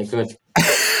quick as they could.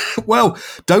 Well,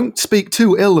 don't speak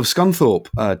too ill of Scunthorpe,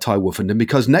 Ty Woofenden,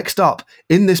 because next up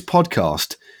in this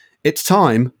podcast, it's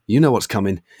time, you know what's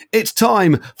coming, it's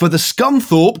time for the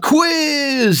Scunthorpe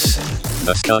Quiz!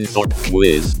 The Scunthorpe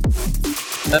Quiz.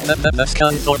 The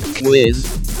Scunthorpe Quiz.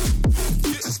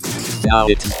 Now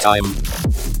it's time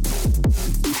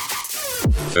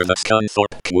for the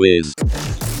Scunthorpe Quiz.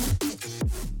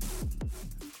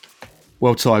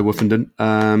 Well, Ty Woofenden,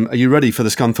 are you ready for the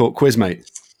Scunthorpe Quiz, mate?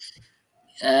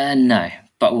 No,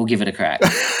 but we'll give it a crack.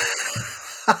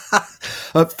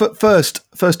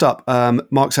 First up,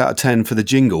 marks out of 10 for the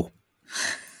jingle.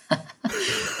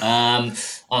 I'm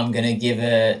gonna give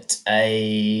it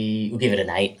we'll give it an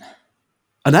 8.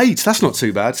 An 8? That's not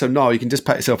too bad. So no, you can just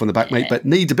pat yourself on the back, mate. But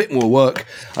needs a bit more work.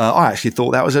 I actually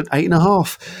thought that was an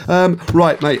 8.5.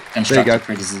 Right, mate. There you go.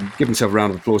 Criticism. Give himself a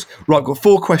round of applause. Right, I've got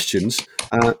 4 questions.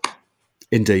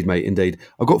 Indeed, mate. Indeed,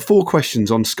 I've got 4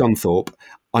 questions on Scunthorpe.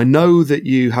 I know that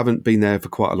you haven't been there for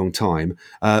quite a long time,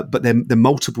 but they're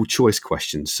multiple choice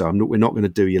questions, so we're not going to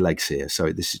do your legs here.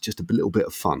 So this is just a little bit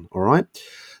of fun, all right?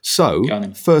 So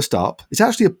first up, it's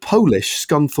actually a Polish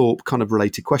Scunthorpe kind of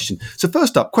related question. So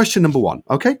first up, question number 1,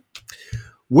 okay?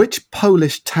 Which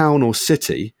Polish town or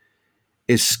city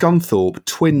is Scunthorpe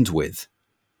twinned with?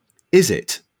 Is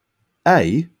it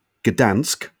A,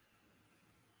 Gdansk,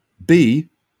 B,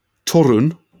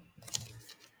 Torun,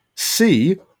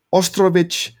 C,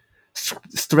 Ostrowicz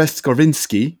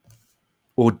Streskorwinski,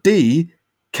 or D,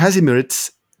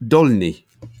 Kazimierz Dolny?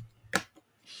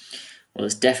 Well,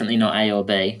 it's definitely not A or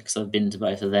B because I've been to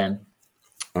both of them.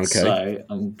 Okay. So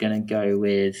I'm going to go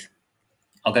with...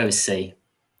 I'll go with C.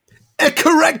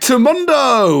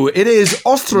 Correctamundo! It is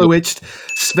Ostrowicz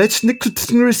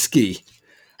Streskorwinski.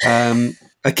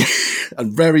 Okay,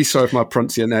 I'm very sorry for my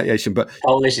pronunciation, but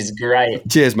Polish is great.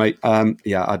 Cheers, mate.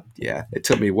 It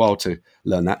took me a while to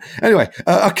learn that. Anyway,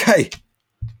 okay.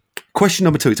 Question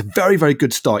number 2. It's a very, very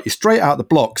good start. You're straight out of the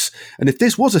blocks, and if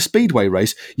this was a speedway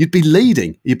race, you'd be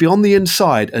leading. You'd be on the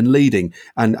inside and leading,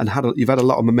 and you've had a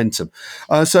lot of momentum.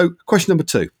 So, question number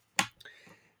 2.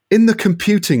 In the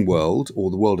computing world, or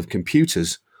the world of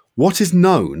computers, what is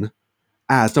the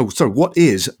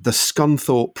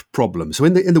Scunthorpe problem? So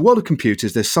in the world of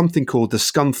computers, there's something called the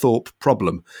Scunthorpe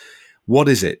problem. What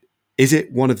is it? Is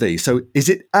it one of these? So is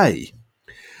it A?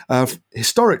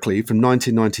 Historically, from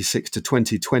 1996 to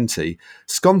 2020,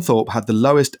 Scunthorpe had the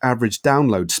lowest average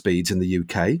download speeds in the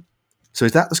UK. So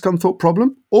is that the Scunthorpe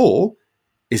problem? Or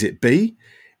is it B?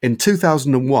 In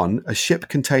 2001, a ship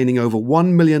containing over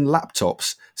 1 million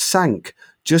laptops sank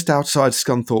just outside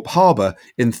Scunthorpe Harbour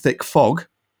in thick fog.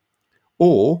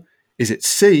 Or is it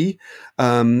C?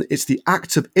 It's the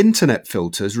act of internet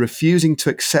filters refusing to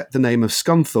accept the name of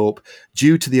Scunthorpe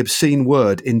due to the obscene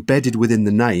word embedded within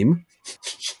the name.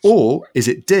 Or is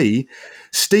it D?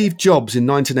 Steve Jobs in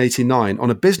 1989 on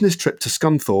a business trip to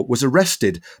Scunthorpe was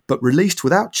arrested but released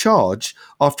without charge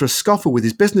after a scuffle with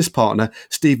his business partner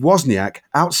Steve Wozniak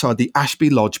outside the Ashby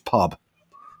Lodge pub.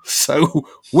 So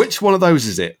which one of those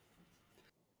is it?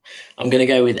 I'm going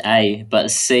to go with A, but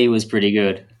C was pretty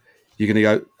good. You're going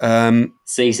to go...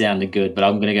 C sounded good, but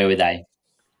I'm going to go with A.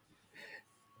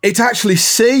 It's actually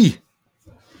C.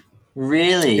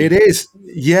 Really? It is.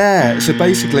 Yeah. So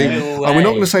basically, we're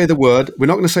not going to say the word. We're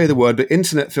not going to say the word, but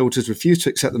internet filters refuse to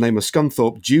accept the name of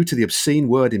Scunthorpe due to the obscene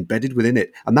word embedded within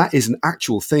it. And that is an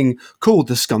actual thing called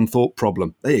the Scunthorpe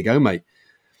problem. There you go, mate.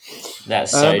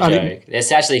 That's so joke.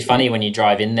 It's actually funny when you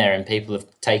drive in there and people have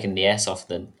taken the S off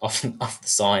the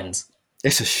signs.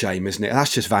 It's a shame, isn't it?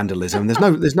 That's just vandalism.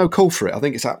 There's no call for it. I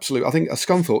think it's absolute. I think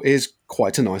Scunthorpe is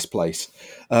quite a nice place.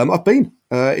 I've been.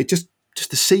 It just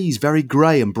the sea's very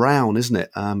grey and brown, isn't it?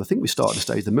 I think we started to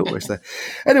stage the milk race there.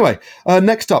 Anyway,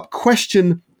 next up,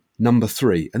 question number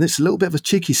 3, and it's a little bit of a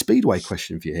cheeky speedway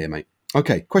question for you here, mate.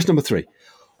 Okay, question number 3.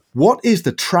 What is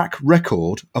the track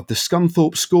record of the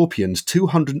Scunthorpe Scorpions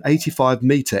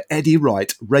 285-metre Eddie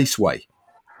Wright Raceway?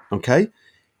 Okay.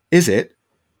 Is it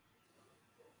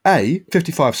A,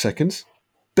 55 seconds,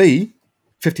 B,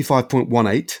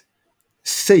 55.18,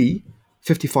 C,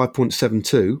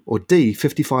 55.72, or D,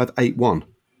 55.81?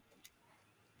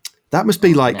 That must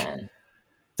be like Man.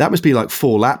 that must be like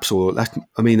 4 laps, or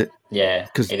I mean, Yeah,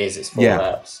 'cause- it is. It's 4 yeah.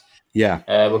 laps. yeah,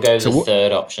 We'll go with So the what-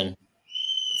 third option.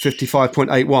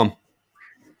 55.81.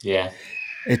 Yeah.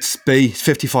 It's B,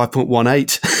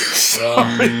 55.18.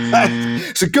 Yeah.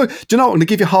 So good. Do you know what? I'm going to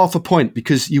give you half a point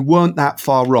because you weren't that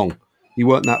far wrong.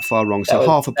 So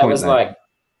half a point there.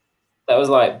 That was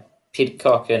like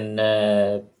Pidcock and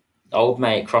old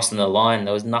mate crossing the line.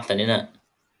 There was nothing in it.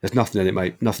 There's nothing in it,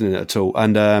 mate. Nothing in it at all.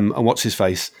 And what's his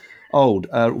face? Old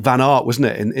Van Aert, wasn't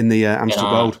it? In the Amstel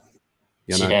Van Aert. Gold.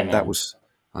 You know, Yeah, man. that was.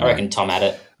 I reckon Tom had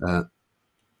it.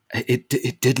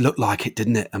 It did look like it,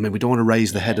 didn't it? I mean, we don't want to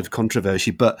raise the head of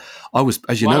controversy, but I was,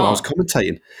 as you know, I was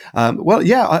commentating.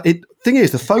 Thing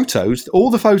is, the photos, all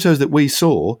the photos that we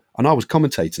saw, and I was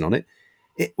commentating on it,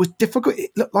 it was difficult.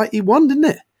 It looked like he won, didn't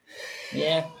it?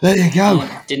 Yeah. There you go.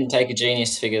 Didn't take a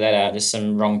genius to figure that out. Just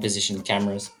some wrong positioned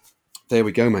cameras. There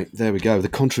we go, mate. There we go. The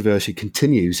controversy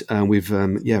continues, and we've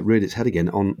reared its head again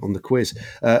on the quiz.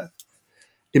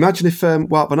 Imagine if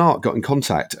Wout van Aert got in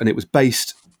contact and it was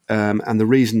based, and the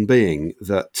reason being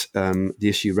that the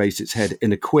issue raised its head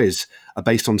in a quiz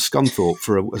based on Scunthorpe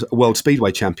for a World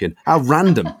Speedway champion. How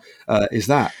random is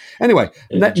that? Anyway,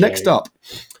 next up.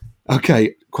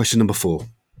 Okay, question number 4.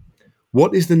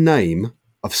 What is the name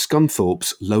of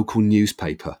Scunthorpe's local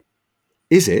newspaper?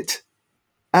 Is it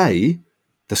A,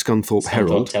 the Scunthorpe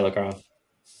Herald? Telegraph.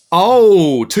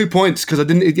 Oh, 2 points because I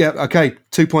didn't. Yeah, okay,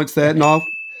 2 points there. No,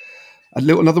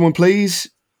 another one, please.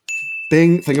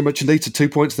 Bing, thingamajigleeta, 2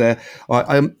 points there.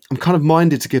 I'm kind of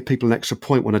minded to give people an extra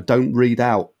point when I don't read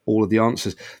out all of the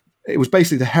answers. It was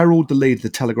basically the Herald, the Lead, the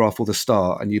Telegraph, or the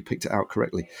Star, and you picked it out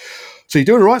correctly. So you're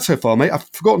doing all right so far, mate. I've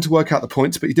forgotten to work out the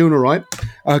points, but you're doing all right.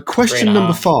 Question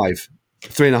number 5.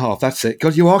 3.5, that's it.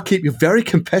 God, you're very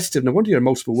competitive. No wonder you're a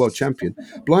multiple world champion.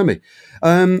 Blimey.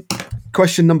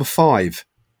 Question number 5.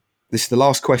 This is the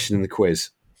last question in the quiz.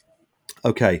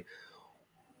 Okay.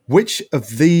 Which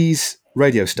of these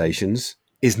radio stations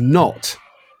is not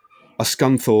a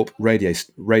Scunthorpe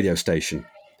radio station?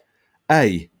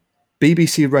 A,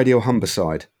 BBC Radio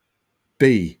Humberside.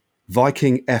 B,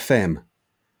 Viking FM.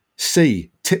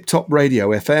 C, Tip Top Radio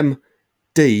FM.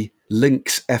 D,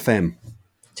 Lynx FM.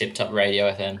 Tip Top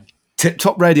Radio FM. Tip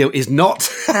Top Radio is not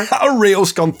a real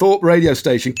Scunthorpe radio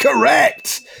station.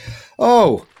 Correct.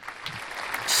 Oh,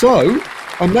 so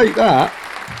I make that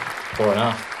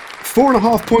 4.5.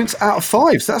 4.5 points out of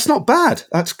 5. So that's not bad.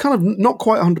 That's kind of not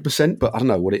quite 100%, but I don't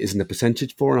know what it is in the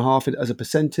percentage. 4.5 as a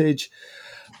percentage.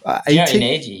 80. You know what you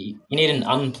need? You need an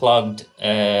unplugged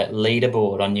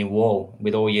leaderboard on your wall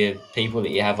with all your people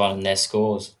that you have on their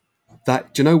scores. Do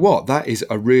you know what? That is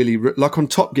a really like on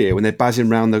Top Gear when they're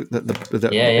buzzing around in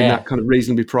that kind of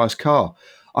reasonably priced car.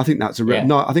 I think that's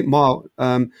no. I think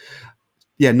 90%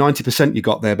 you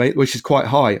got there, mate, which is quite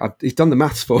high. He's done the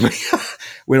maths for me.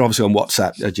 We're obviously on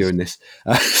WhatsApp during this,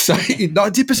 so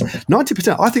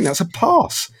 90%. I think that's a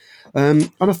pass.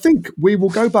 And I think we will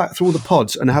go back through all the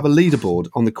pods and have a leaderboard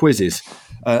on the quizzes,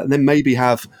 and then maybe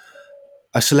have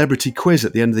a celebrity quiz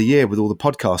at the end of the year with all the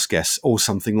podcast guests or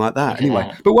something like that. Yeah.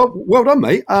 Anyway, but well done,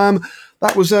 mate.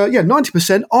 That was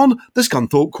 90% on the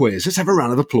Scunthorpe quiz. Let's have a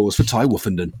round of applause for Ty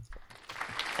Woofenden.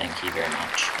 Thank you very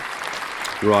much.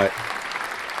 Right.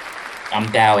 I'm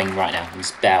bowing right now. I'm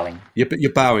just bowing.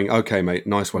 You're bowing. Okay, mate.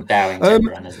 Nice one. Bowing to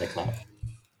everyone as they clap.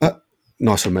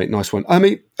 Nice one, mate. Nice one. I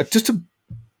mean,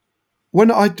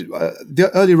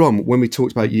 earlier on when we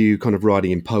talked about you kind of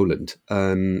riding in Poland,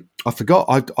 I forgot.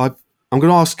 I'm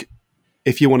going to ask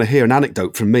if you want to hear an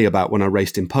anecdote from me about when I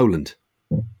raced in Poland.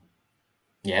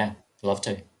 Yeah, love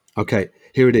to. Okay,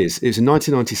 here it is. It was in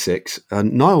 1996.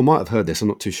 Niall might have heard this. I'm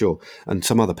not too sure, and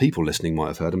some other people listening might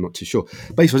have heard. I'm not too sure.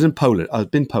 Basically, I was in Poland.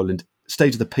 I've been Poland.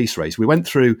 Stage of the Peace race. We went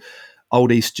through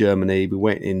old East Germany. We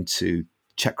went into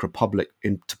Czech Republic,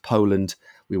 into Poland.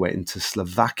 We went into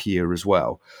Slovakia as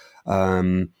well.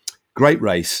 Great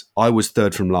race. I was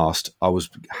third from last. I was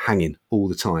hanging all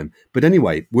the time. But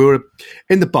anyway, we were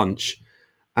in the bunch,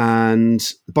 and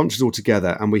the bunch was all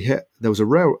together, and there was a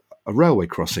railway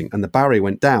crossing, and the barrier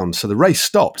went down, so the race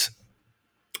stopped.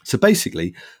 So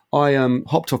basically, I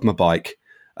hopped off my bike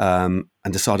and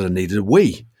decided I needed a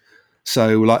wee.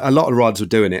 So like a lot of riders were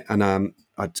doing it, and I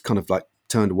kind of like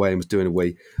turned away and was doing a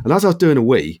wee. And as I was doing a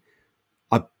wee,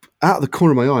 out of the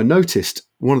corner of my eye, I noticed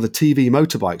one of the TV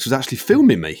motorbikes was actually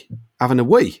filming me having a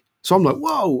wee. So I'm like,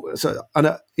 whoa. So,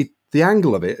 and the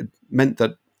angle of it meant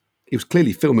that he was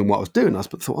clearly filming what I was doing. I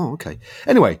thought, oh, okay.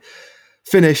 Anyway,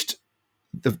 finished,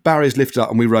 the barriers lifted up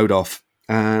and we rode off.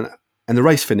 And the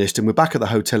race finished and we're back at the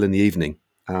hotel in the evening.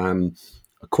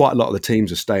 Quite a lot of the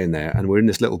teams are staying there, and we're in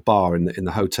this little bar in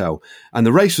the hotel. And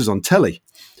the race was on telly,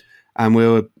 and we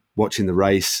were watching the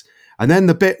race. And then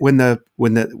the bit when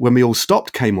we all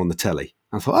stopped came on the telly.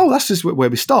 I thought, oh, that's just where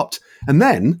we stopped. And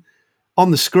then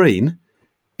on the screen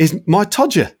is my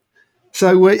Todger.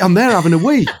 So I'm there having a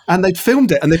wee, and they'd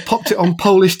filmed it and they popped it on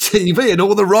Polish TV, and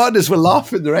all the riders were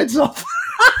laughing their heads off.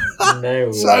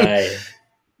 No way.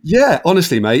 Yeah,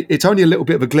 honestly, mate, it's only a little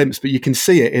bit of a glimpse, but you can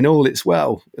see it in all its,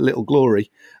 little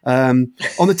glory. On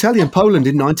the telly in Poland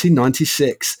in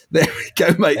 1996. There we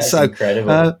go, mate. That's so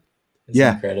incredible.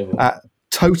 Incredible.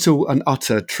 Total and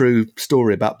utter true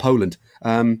story about Poland.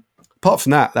 Apart from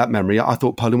that memory, I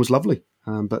thought Poland was lovely,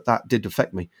 but that did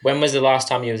affect me. When was the last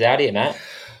time you was out here, Matt?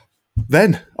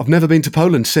 Then I've never been to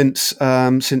Poland since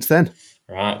then.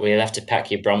 Right, we'll have to pack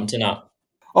your Brompton up.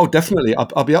 Oh, definitely.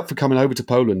 I'll be up for coming over to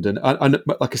Poland, and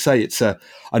like I say,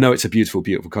 I know it's a beautiful,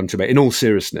 beautiful country, mate. In all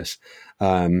seriousness,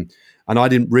 and I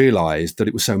didn't realise that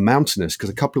it was so mountainous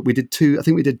because we did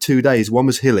 2 days. One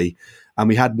was hilly, and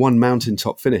we had one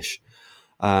mountaintop finish.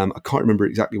 I can't remember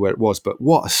exactly where it was, but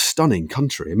what a stunning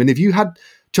country! I mean, have you had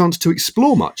chance to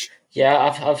explore much?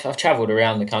 Yeah, I've travelled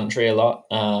around the country a lot.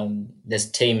 There's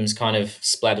teams kind of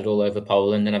splattered all over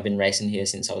Poland, and I've been racing here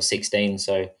since I was 16.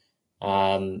 So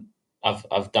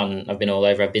I've been all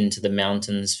over. I've been to the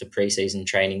mountains for pre-season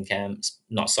training camps,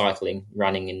 not cycling,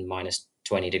 running in minus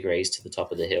 20 degrees to the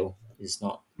top of the hill is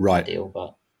not ideal,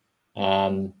 but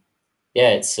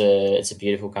it's a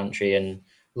beautiful country. And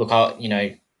look,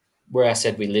 where I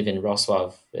said we live in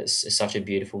Wrocław, it's such a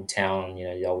beautiful town. You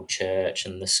know, the old church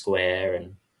and the square,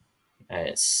 and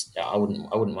I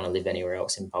wouldn't want to live anywhere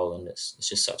else in Poland. It's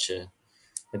just such a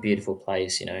beautiful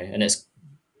place, you know, and it's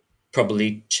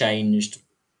probably changed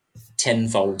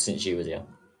tenfold since you were there.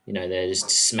 You know, they're just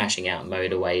smashing out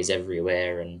motorways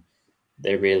everywhere, and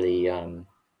they're really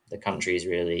the country is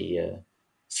really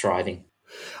thriving.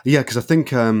 Yeah, because I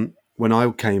think when I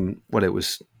came, it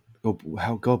was,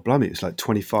 God blimey, it's like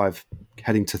 25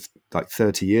 heading to like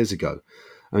 30 years ago.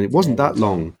 I mean, it wasn't that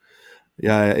long.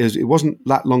 Yeah, it wasn't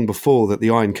that long before that the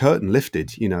Iron Curtain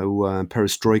lifted, you know,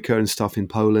 perestroika and stuff in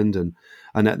Poland. And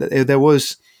there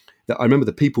was, I remember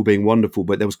the people being wonderful,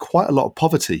 but there was quite a lot of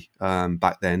poverty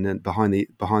back then and behind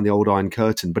the old Iron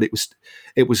Curtain. But it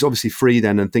was obviously free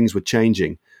then, and things were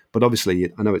changing. But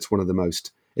obviously, I know it's one of the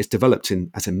most, it's developed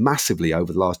massively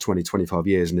over the last 20, 25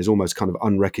 years, and is almost kind of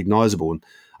unrecognizable. And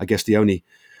I guess the only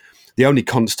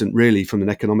constant really from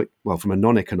a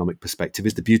non-economic perspective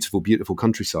is the beautiful, beautiful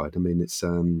countryside. I mean, it's,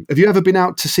 have you ever been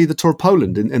out to see the Tour of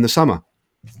Poland in the summer?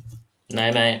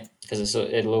 No, mate, because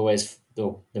it'll always,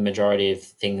 the majority of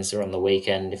things are on the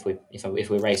weekend. If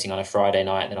we're racing on a Friday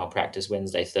night, then I'll practice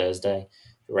Wednesday, Thursday.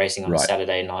 If we're racing on a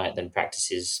Saturday night, then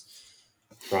practice is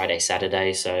Friday,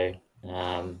 Saturday. So,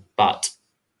 but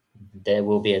there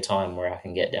will be a time where I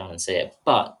can get down and see it.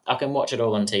 But I can watch it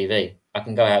all on TV. I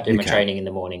can go out, do my training in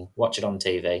the morning, watch it on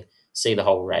TV, see the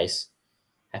whole race.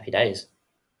 Happy days.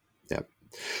 Yeah.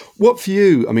 What for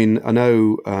you? I mean, I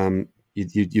know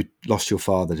you lost your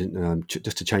father,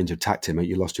 just a change of tactic, mate.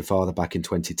 You lost your father back in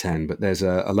 2010, but there's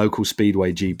a local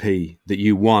Speedway GP that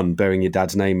you won bearing your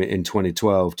dad's name in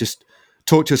 2012. Just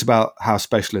talk to us about how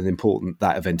special and important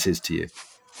that event is to you.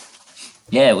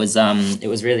 Yeah, it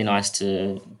was really nice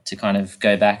to kind of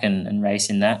go back and race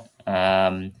in that.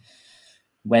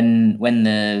 When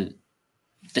the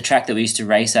track that we used to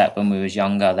race at when we was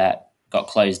younger, that got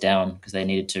closed down because they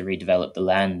needed to redevelop the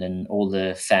land, and all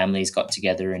the families got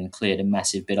together and cleared a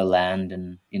massive bit of land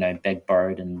and, you know, begged,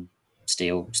 borrowed and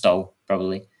stole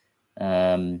probably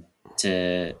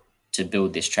to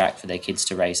build this track for their kids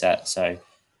to race at. So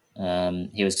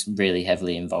he was really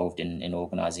heavily involved in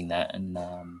organising that. And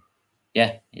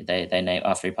they name,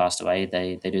 after he passed away,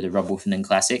 they do the Rob Wolfenden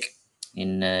Classic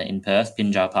in Perth,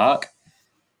 Pinjar Park.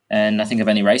 And I think I've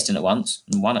only raced in it once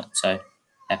and won it. So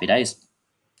happy days.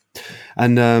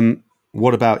 And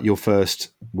what about your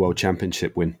first World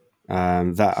Championship win?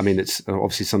 It's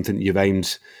obviously something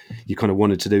that you kind of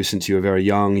wanted to do since you were very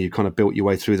young. You kind of built your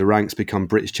way through the ranks, become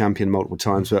British champion multiple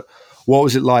times. But what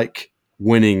was it like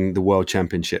winning the World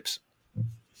Championships?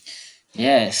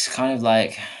 Yeah, it's kind of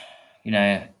like, you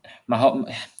know,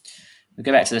 we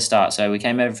go back to the start. So we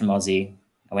came over from Aussie.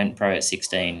 I went pro at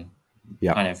 16.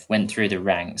 Yeah. Kind of went through the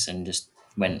ranks and just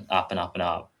went up and up and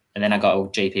up. And then I got a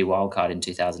GP wildcard in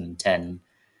 2010.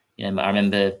 You know, I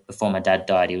remember before my dad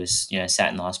died, he was, you know,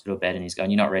 sat in the hospital bed and he's going,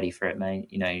 "You're not ready for it, mate.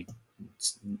 You know,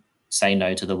 say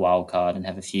no to the wild card and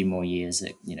have a few more years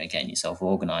at, getting yourself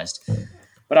organised.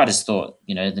 But I just thought,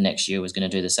 the next year was going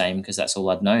to do the same because that's all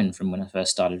I'd known from when I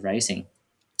first started racing.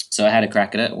 So I had a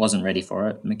crack at it. Wasn't ready for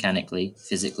it mechanically,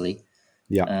 physically.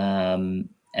 Yeah.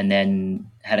 And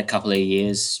then had a couple of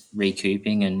years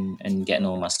recouping and getting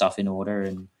all my stuff in order,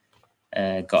 and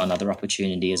got another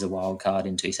opportunity as a wild card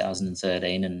in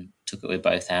 2013 and took it with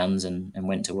both hands and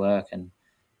went to work. And,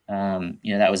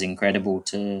 that was incredible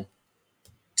to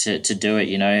do it,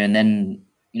 and then,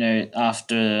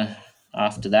 after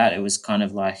that, it was kind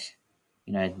of like,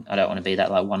 I don't want to be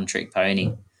that like one trick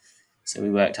pony. So we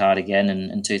worked hard again,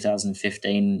 and in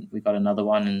 2015 we got another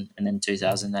one, and then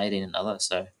 2018 another.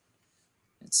 So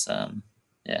it's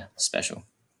special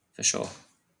for sure.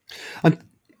 And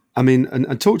I mean,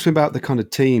 and talk to me about the kind of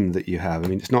team that you have. I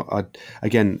mean, it's not,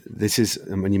 again, this is,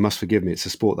 I mean, you must forgive me, it's a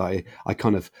sport that I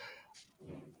kind of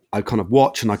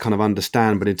watch and I kind of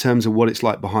understand, but in terms of what it's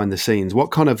like behind the scenes,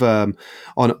 what kind of,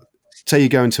 say you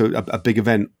go into a big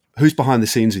event, who's behind the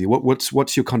scenes with you?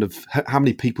 What's your kind of, how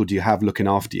many people do you have looking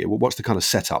after you? What's the kind of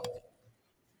setup?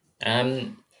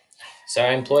 So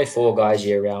I employ 4 guys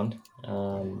year round,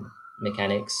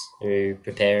 mechanics who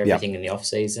prepare everything in the off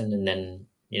season, and then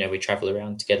we travel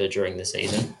around together during the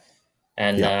season,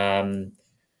 and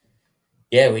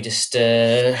we just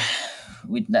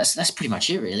that's pretty much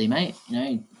it, really, mate.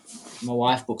 My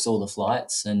wife books all the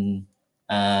flights, and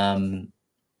we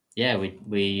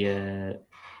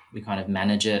kind of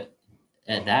manage it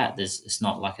at that. It's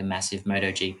not like a massive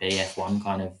MotoGP F1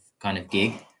 kind of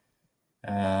gig.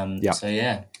 So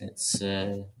yeah,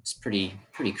 it's pretty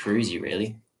cruisy,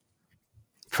 really.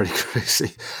 Pretty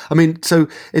crazy. I mean, so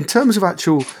in terms of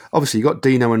actual, obviously you got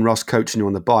Dino and Ross coaching you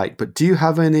on the bike, but do you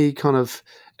have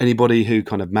anybody who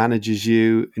kind of manages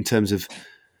you in terms of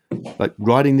like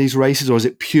riding these races, or is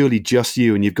it purely just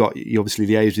you? And you obviously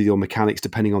liaise with your mechanics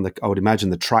depending on I would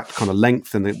imagine the track kind of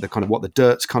length and the kind of what the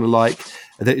dirt's kind of like.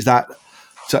 Is that,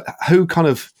 so who kind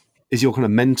of is your kind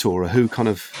of mentor, or who kind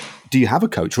of, do you have a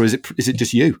coach, or is it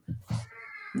just you?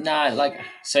 No,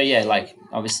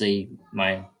 obviously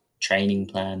my training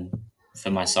plan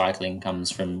for my cycling comes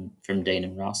from Dean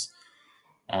and Ross.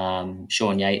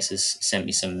 Sean Yates has sent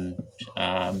me some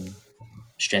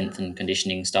strength and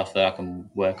conditioning stuff that I can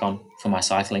work on for my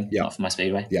cycling, not for my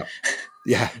speedway.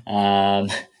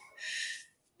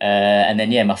 And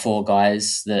then my 4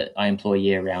 guys that I employ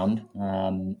year round,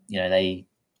 they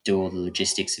do all the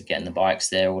logistics of getting the bikes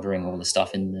there, ordering all the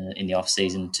stuff in the off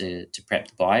season to prep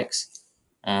the bikes.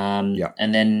 And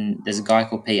then there's a guy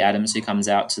called Pete Adams who comes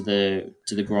out to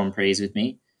the Grand Prix with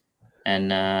me,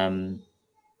 and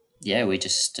we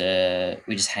just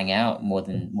hang out more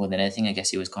than anything. I guess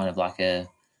he was kind of like a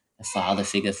father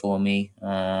figure for me.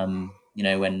 When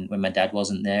my dad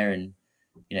wasn't there, and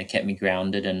kept me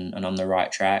grounded and on the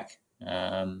right track.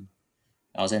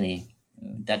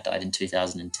 Dad died in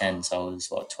 2010, so I was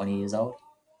 20 years old.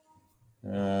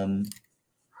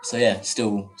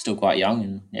 Still quite young,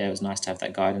 and it was nice to have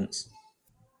that guidance.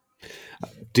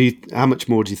 How much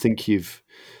more do you think you've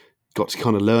got to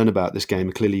kind of learn about this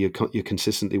game? Clearly, you're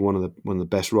consistently one of the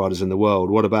best riders in the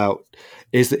world. What about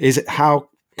is it how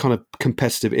kind of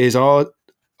competitive is?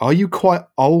 Are you quite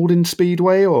old in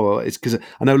Speedway, or it's because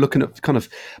I know looking at kind of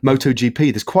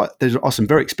MotoGP, there are some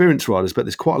very experienced riders, but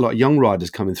there's quite a lot of young riders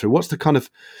coming through. What's the kind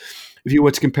of, if you were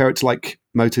to compare it to like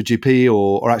MotoGP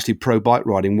or actually pro bike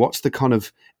riding, what's the kind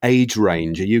of age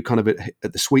range? Are you kind of at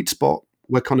the sweet spot?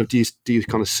 Where kind of do you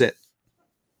kind of sit?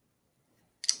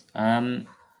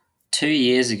 2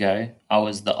 years ago, I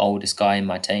was the oldest guy in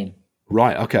my team.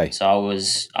 Right. Okay. So I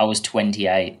was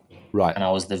 28. Right. And I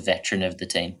was the veteran of the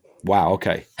team. Wow.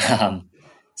 Okay. But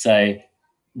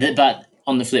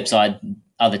on the flip side,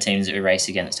 other teams that we race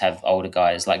against have older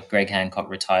guys. Like Greg Hancock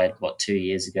retired 2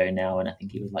 years ago now, and I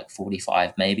think he was like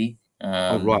 45 maybe.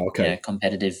 Right. Okay.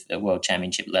 Competitive at world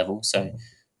championship level. So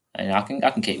I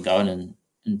can keep going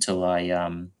until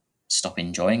I stop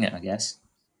enjoying it, I guess.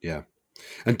 Yeah.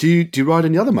 And do you ride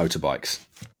any other motorbikes?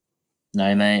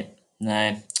 No, mate.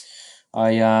 No.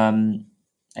 I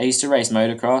used to race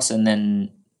motocross, and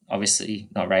then obviously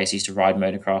not race. I used to ride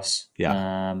motocross.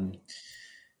 Yeah.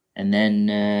 And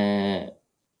then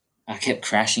I kept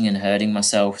crashing and hurting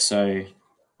myself, so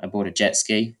I bought a jet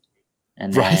ski,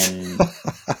 and then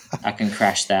I can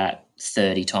crash that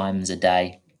 30 times a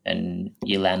day, and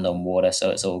you land on water,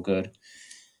 so it's all good.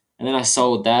 And then I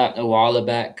sold that a while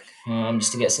back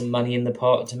just to get some money in the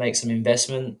pot to make some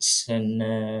investments,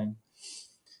 and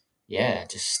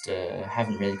just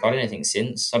haven't really got anything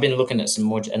since. I've been looking at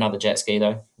another jet ski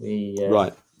though.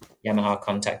 Yamaha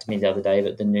contacted me the other day,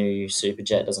 but the new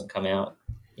Superjet doesn't come out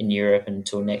in Europe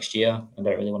until next year. I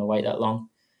don't really want to wait that long.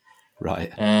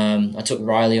 Right. I took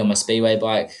Riley on my speedway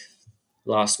bike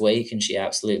last week, and she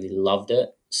absolutely loved it.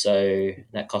 So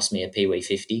that cost me a Pee-wee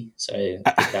 50. So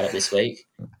I picked that up this week.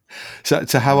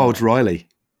 So how old's Riley?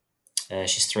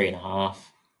 She's 3.5.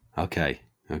 Okay.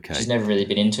 She's never really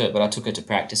been into it, but I took her to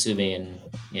practice with me, and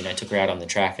took her out on the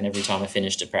track. And every time I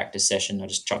finished a practice session, I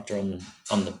just chucked her on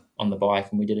the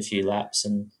bike, and we did a few laps.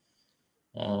 And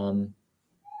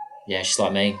she's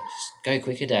like me. Just, go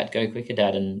quicker, Dad. Go quicker,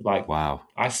 Dad. And like, wow,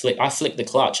 I flicked the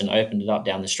clutch and opened it up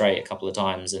down the straight a couple of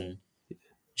times, and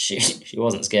she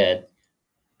wasn't scared.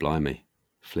 Blimey,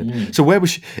 flip. So where was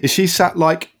she? Is she sat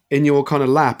like in your kind of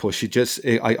lap, or she just?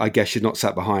 I guess she's not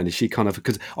sat behind. Is she kind of?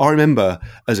 Because I remember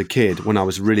as a kid when I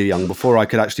was really young, before I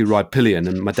could actually ride pillion,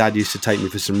 and my dad used to take me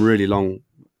for some really long,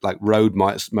 like road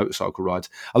motorcycle rides.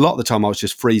 A lot of the time, I was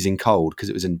just freezing cold because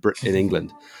it was in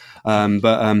England.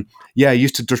 I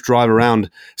used to just drive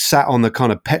around, sat on the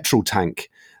kind of petrol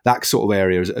tank, that sort of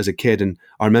area as a kid. And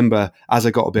I remember as I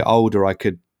got a bit older, I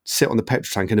could sit on the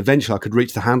petrol tank, and eventually I could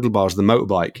reach the handlebars of the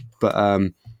motorbike. But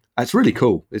it's really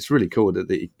cool. It's really cool that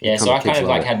so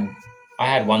I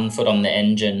had one foot on the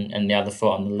engine and the other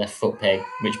foot on the left foot peg,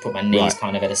 which put my knees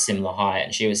kind of at a similar height.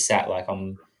 And she was sat like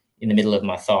in the middle of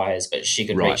my thighs, but she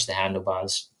could reach the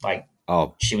handlebars. Like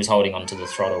she was holding onto the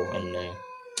throttle, and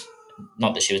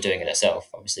not that she was doing it herself.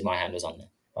 Obviously, my hand was on there,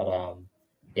 but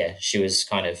she was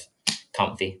kind of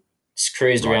comfy. Just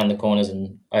cruised around the corners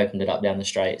and opened it up down the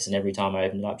straights. And every time I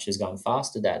opened it up, she was going,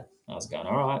 faster, Dad. I was going,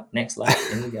 all right, next lap.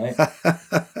 Here we go.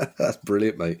 That's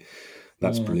brilliant, mate.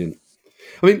 That's brilliant.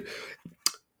 I mean,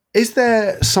 is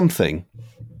there something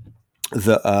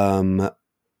that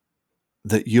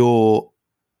that you're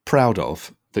proud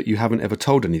of that you haven't ever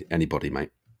told anybody,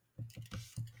 mate?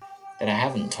 That I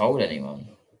haven't told anyone?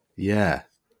 Yeah.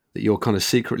 That you're kind of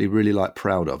secretly really like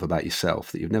proud of about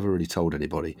yourself that you've never really told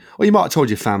anybody. Or you might have told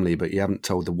your family, but you haven't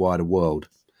told the wider world.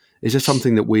 Is there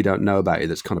something that we don't know about you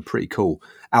that's kind of pretty cool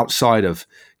outside of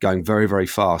going very, very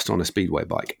fast on a speedway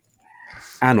bike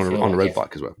and on a road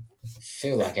bike as well? I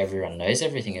feel like everyone knows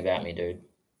everything about me, dude.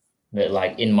 But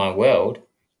like in my world,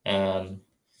 I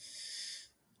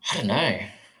don't know.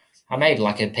 I made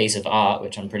like a piece of art,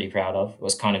 which I'm pretty proud of. It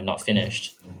was kind of not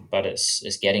finished, but it's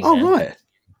getting there. Oh, right.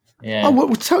 Yeah. Oh, well,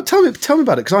 tell me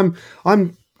about it, because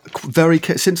I'm very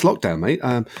since lockdown, mate.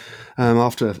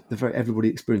 After everybody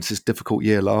experienced this difficult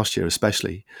year last year,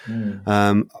 especially,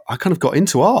 I kind of got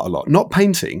into art a lot. Not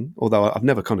painting, although I've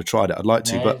never kind of tried it. I'd like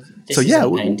to, but so yeah.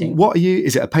 What are you?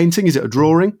 Is it a painting? Is it a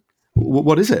drawing?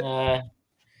 What is it?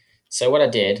 So what I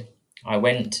did, I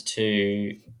went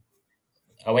into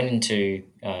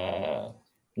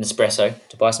Nespresso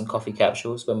to buy some coffee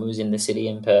capsules when we was in the city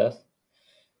in Perth.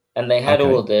 And they had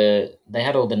all the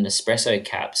Nespresso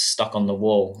caps stuck on the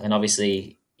wall. And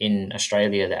obviously in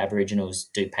Australia, the Aboriginals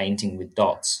do painting with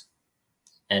dots.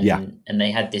 And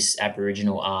they had this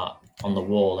Aboriginal art on the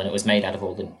wall, and it was made out of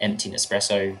all the empty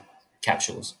Nespresso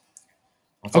capsules.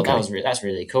 I thought that's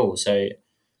really cool. So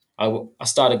I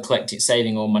started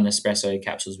saving all my Nespresso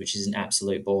capsules, which is an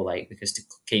absolute ball ache, because to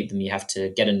keep them, you have to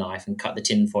get a knife and cut the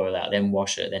tin foil out, then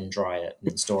wash it, then dry it, and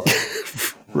then store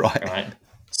it. Right.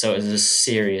 So it was a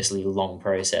seriously long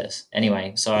process.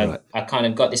 Anyway, so I kind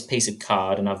of got this piece of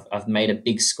card, and I've made a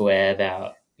big square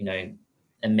about, a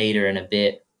meter and a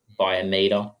bit by a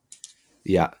meter.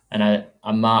 Yeah. And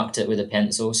I marked it with a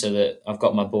pencil so that I've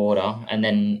got my border, and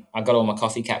then I got all my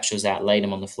coffee capsules out, laid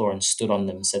them on the floor and stood on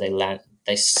them so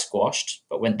they squashed,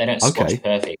 but when they don't squash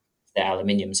perfect, they're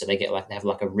aluminium, so they have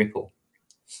like a ripple.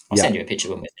 I'll send you a picture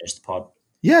when we finish the pod.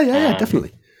 Yeah,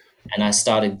 definitely. And I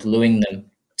started gluing them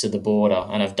to the border,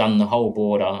 and I've done the whole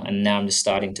border, and now I'm just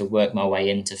starting to work my way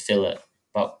in to fill it.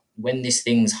 But when this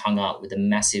thing's hung up with a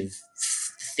massive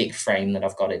thick frame that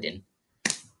I've got it in,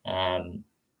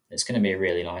 it's going to be a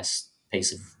really nice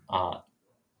piece of art.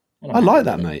 I like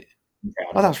that, mate.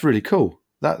 Oh, that's really cool.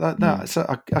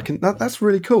 That's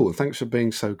really cool. Thanks for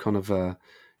being so kind of I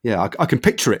can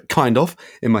picture it kind of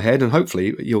in my head, and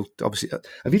hopefully you'll obviously.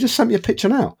 Have you just sent me a picture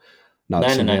now? No,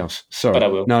 that's somebody else. Sorry, but I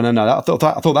will. No. I thought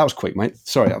that was quick, mate.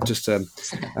 Sorry, I've just. That's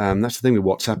the thing with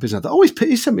WhatsApp, isn't it? Oh,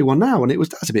 he sent me one now, and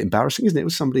that's a bit embarrassing, isn't it? It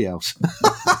was somebody else.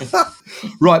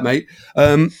 Right, mate.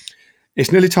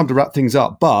 It's nearly time to wrap things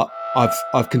up, but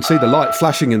I can see the light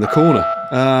flashing in the corner.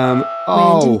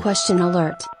 Random question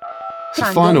alert. The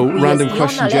final random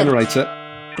question generator.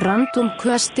 Random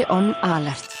question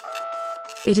alert.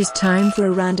 It is time for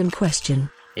a random question.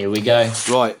 Here we go.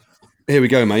 Right, here we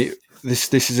go, mate.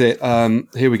 This is it.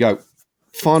 Here we go.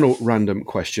 Final random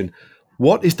question.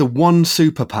 What is the one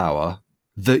superpower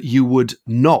that you would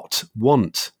not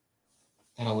want?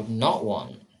 That I would not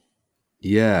want?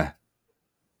 Yeah.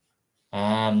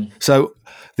 So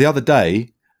the other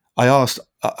day, I asked.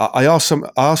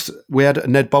 We had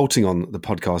Ned Bolting on the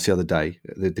podcast the other day,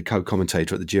 the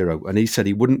co-commentator at the Giro, and he said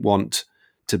he wouldn't want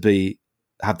to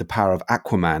have the power of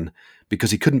Aquaman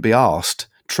because he couldn't be asked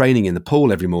training in the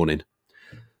pool every morning.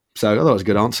 So I thought it was a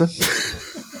good answer.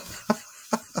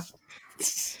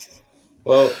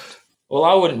 Well,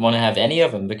 I wouldn't want to have any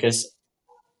of them because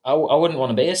I wouldn't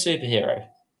want to be a superhero.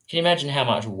 Can you imagine how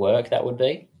much work that would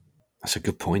be? That's a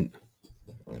good point.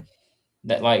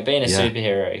 That like being a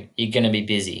superhero, you're going to be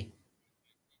busy.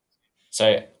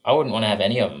 So I wouldn't want to have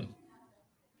any of them.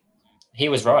 He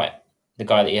was right. The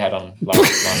guy that you had on last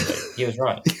week, he was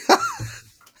right.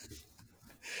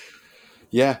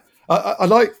 Yeah. I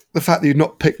like the fact that you'd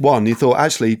not picked one. You thought,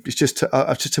 actually, it's just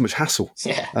too much hassle.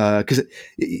 Yeah. Because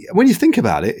when you think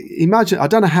about it, imagine, I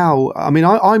don't know how, I mean,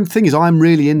 I'm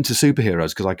really into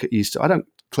superheroes because I don't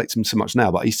collect them so much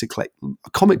now, but I used to collect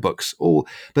comic books.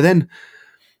 But then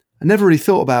I never really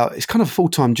thought about, it's kind of a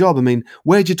full-time job. I mean,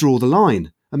 where'd you draw the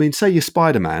line? I mean, say you're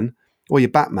Spider-Man or you're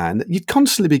Batman, you'd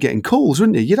constantly be getting calls,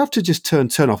 wouldn't you? You'd have to just turn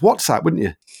off WhatsApp, wouldn't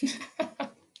you?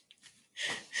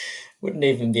 Wouldn't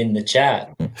even be in the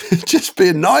chat. It'd just be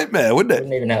a nightmare, wouldn't it?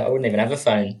 I wouldn't even have a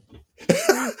phone.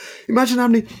 Imagine how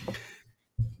many.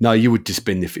 No, you would just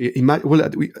be.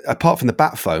 Apart from the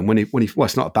bat phone, when he, well,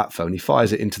 it's not a bat phone. He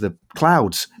fires it into the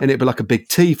clouds, and it'd be like a big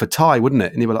T for Ty, wouldn't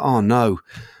it? And he'd be like, "Oh no,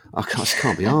 I just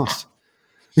can't be asked."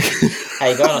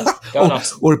 Hey, going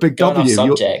off, or a big going W. Off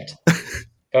subject.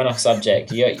 Going off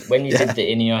subject. When you did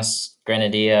the Ineos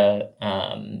Grenadier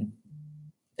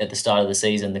at the start of the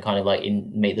season, the kind of like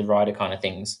meet the rider kind of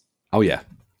things. Oh yeah,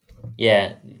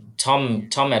 yeah. Tom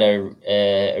had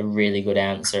a really good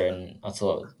answer, and I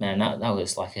thought, man, that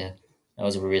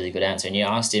was a really good answer. And you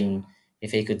asked him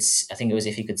if he could, I think it was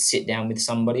if he could sit down with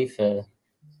somebody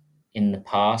in the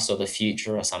past or the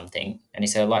future or something, and he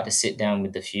said, I'd like to sit down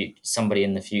with somebody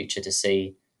in the future to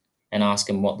see and ask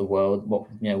him what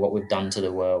we've done to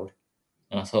the world.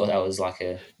 And I thought that was like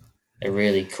a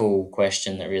really cool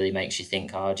question that really makes you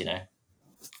think hard, I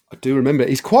do remember.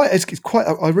 It's quite.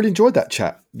 I really enjoyed that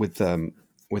chat with him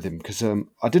because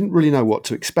I didn't really know what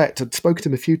to expect. I'd spoken to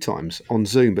him a few times on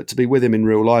Zoom, but to be with him in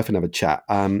real life and have a chat,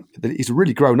 he's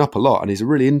really grown up a lot, and he's a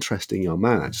really interesting young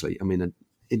man. Actually, I mean, an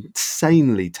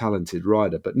insanely talented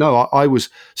rider. But no, I was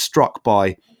struck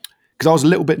by. Because I was a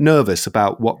little bit nervous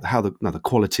about the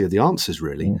quality of the answers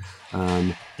really,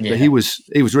 but he was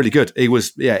really good. He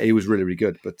was really really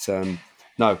good. But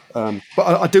but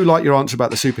I do like your answer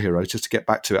about the superheroes. Just to get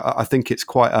back to it, I think it's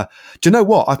quite a. Do you know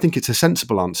what? I think it's a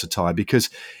sensible answer, Ty. Because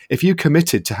if you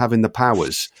committed to having the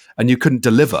powers and you couldn't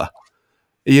deliver,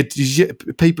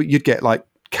 you'd get like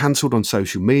cancelled on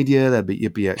social media.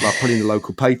 You'd be like putting in the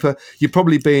local paper. You'd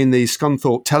probably be in the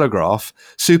Scunthorpe Telegraph.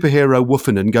 Superhero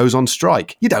Woofernan goes on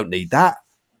strike. You don't need that.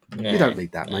 No, you don't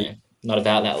need that, mate. Not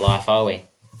about that life, are we?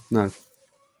 No,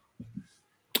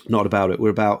 not about it. We're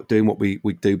about doing what we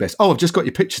do best. Oh, I've just got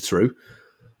your picture through.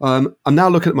 I'm now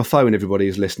looking at my phone. Everybody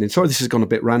who's listening. Sorry, this has gone a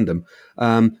bit random.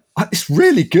 It's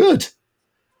really good.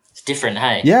 It's different,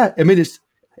 hey? Yeah, I mean it's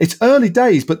early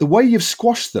days, but the way you've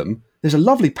squashed them. There's a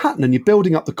lovely pattern and you're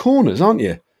building up the corners, aren't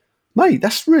you? Mate,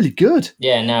 that's really good.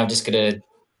 Yeah, now I'm just going to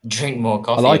drink more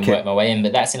coffee and work my way in,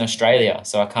 but that's in Australia,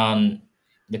 so I can't,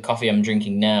 the coffee I'm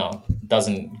drinking now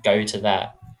doesn't go to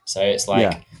that. So it's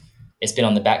like, It's been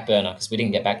on the back burner because we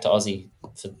didn't get back to Aussie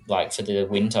for the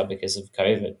winter because of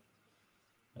COVID.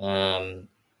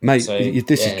 Mate,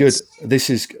 this is good.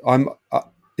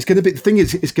 It's going to be, the thing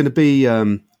is, it's going to be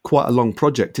quite a long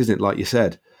project, isn't it? Like you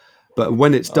said. But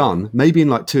when it's done, maybe in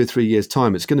like 2 or 3 years'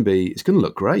 time, it's going to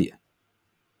look great.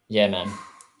 Yeah, man.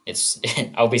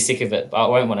 I'll be sick of it, but I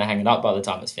won't want to hang it up by the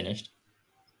time it's finished.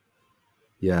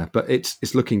 Yeah, but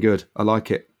it's looking good. I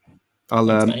like it.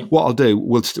 What I'll do,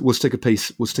 we'll stick a piece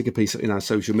in our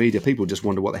social media. People just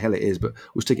wonder what the hell it is, but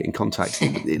we'll stick it in contact.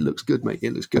 It looks good, mate.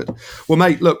 It looks good. Well,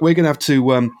 mate, look, we're going to have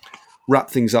to wrap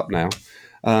things up now.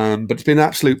 But it's been an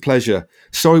absolute pleasure.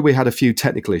 Sorry we had a few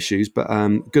technical issues, but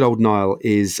good old Niall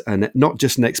is not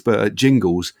just an expert at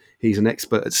jingles, he's an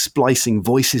expert at splicing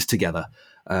voices together,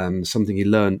 something he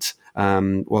learnt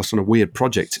whilst on a weird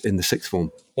project in the sixth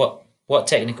form. What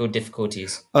technical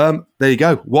difficulties? There you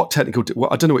go. What technical...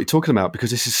 I don't know what you're talking about because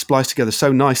this is spliced together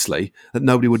so nicely that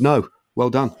nobody would know. Well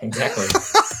done. Exactly.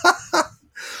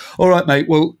 All right, mate.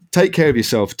 Well, take care of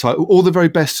yourself. All the very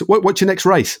best. What's your next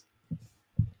race?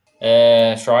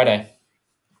 Friday.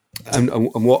 And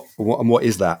what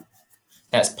is that?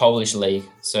 That's Polish League.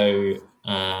 So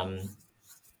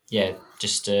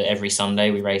just every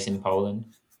Sunday we race in Poland.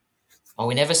 Oh,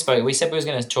 we never spoke. We said we was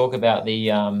going to talk about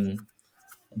the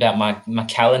about my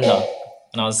calendar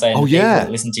And I was saying, people that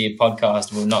listen to your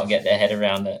podcast will not get their head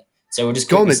around it. So we'll just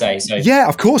quickly say. So yeah,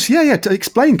 of course. Yeah. To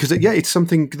explain, because it's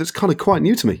something that's kind of quite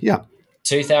new to me. Yeah.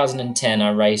 2010,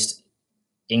 I raced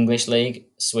English League,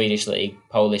 Swedish League,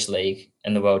 Polish League,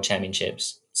 and the World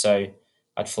Championships. So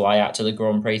I'd fly out to the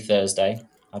Grand Prix Thursday.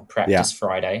 I'd practice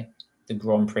Friday. The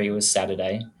Grand Prix was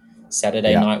Saturday.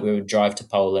 Saturday night, we would drive to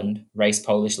Poland, race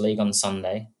Polish League on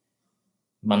Sunday.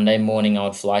 Monday morning, I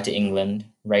would fly to England,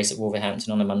 race at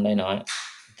Wolverhampton on a Monday night.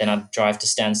 Then I'd drive to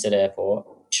Stansted Airport.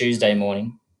 Tuesday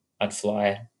morning, I'd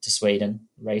fly to Sweden,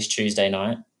 race Tuesday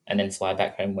night, and then fly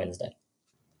back home Wednesday.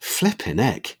 Flipping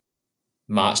heck.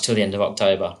 March till the end of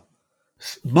October.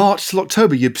 March till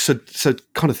October, so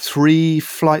kind of 3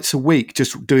 flights a week,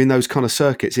 just doing those kind of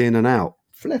circuits in and out.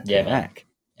 Flipping heck.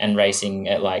 And racing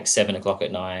at like 7 o'clock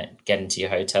at night, getting to your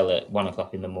hotel at 1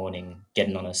 o'clock in the morning,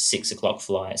 getting on a 6 o'clock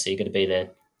flight. So you've got to be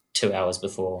there 2 hours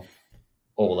before,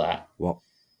 all that. What?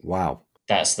 Wow.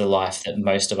 That's the life that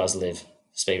most of us live,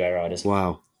 Speedway riders.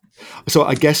 Wow. So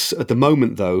I guess at the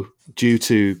moment, though, due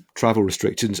to travel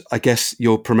restrictions, I guess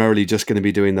you're primarily just going to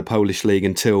be doing the Polish League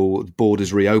until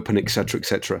borders reopen, et cetera, et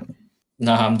cetera.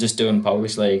 No, I'm just doing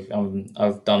Polish League.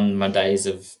 I've done my days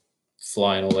of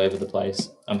flying all over the place.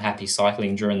 I'm happy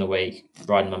cycling during the week,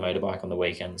 riding my motorbike on the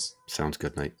weekends. Sounds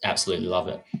good, mate. Absolutely love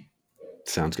it.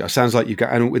 Sounds good. Sounds like you've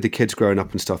got, and with the kids growing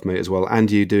up and stuff, mate, as well,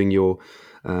 and you doing your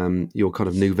kind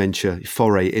of new venture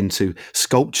foray into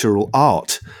sculptural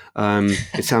art.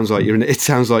 It sounds like you're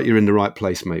in the right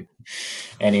place, mate.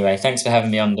 Anyway, thanks for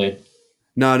having me on, dude.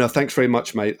 No, thanks very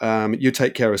much, mate. You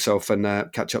take care of yourself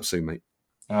and catch up soon, mate.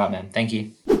 All right, man. Thank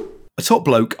you. A top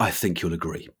bloke, I think you'll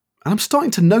agree. And I'm starting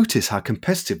to notice how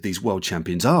competitive these world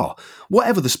champions are,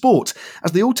 whatever the sport,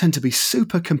 as they all tend to be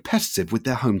super competitive with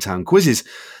their hometown quizzes.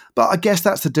 But I guess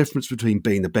that's the difference between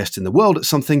being the best in the world at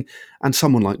something and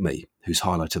someone like me, whose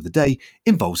highlight of the day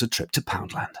involves a trip to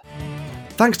Poundland.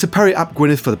 Thanks to Perry Ap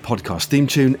Gwynedd for the podcast theme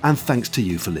tune, and thanks to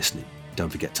you for listening.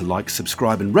 Don't forget to like,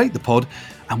 subscribe and rate the pod,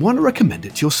 and want to recommend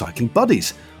it to your cycling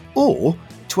buddies, or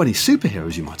to any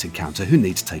superheroes you might encounter who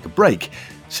need to take a break,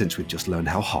 since we've just learned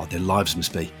how hard their lives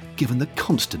must be, given the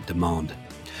constant demand.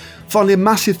 Finally, a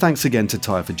massive thanks again to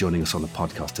Tyre for joining us on the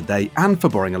podcast today and for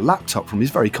borrowing a laptop from his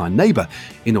very kind neighbour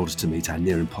in order to meet our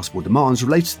near impossible demands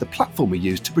related to the platform we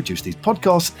use to produce these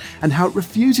podcasts and how it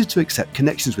refuses to accept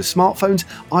connections with smartphones,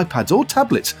 iPads or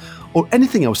tablets, or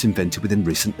anything else invented within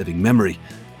recent living memory.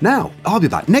 Now, I'll be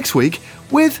back next week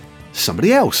with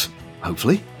somebody else,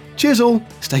 hopefully. Cheers all,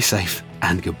 stay safe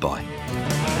and goodbye.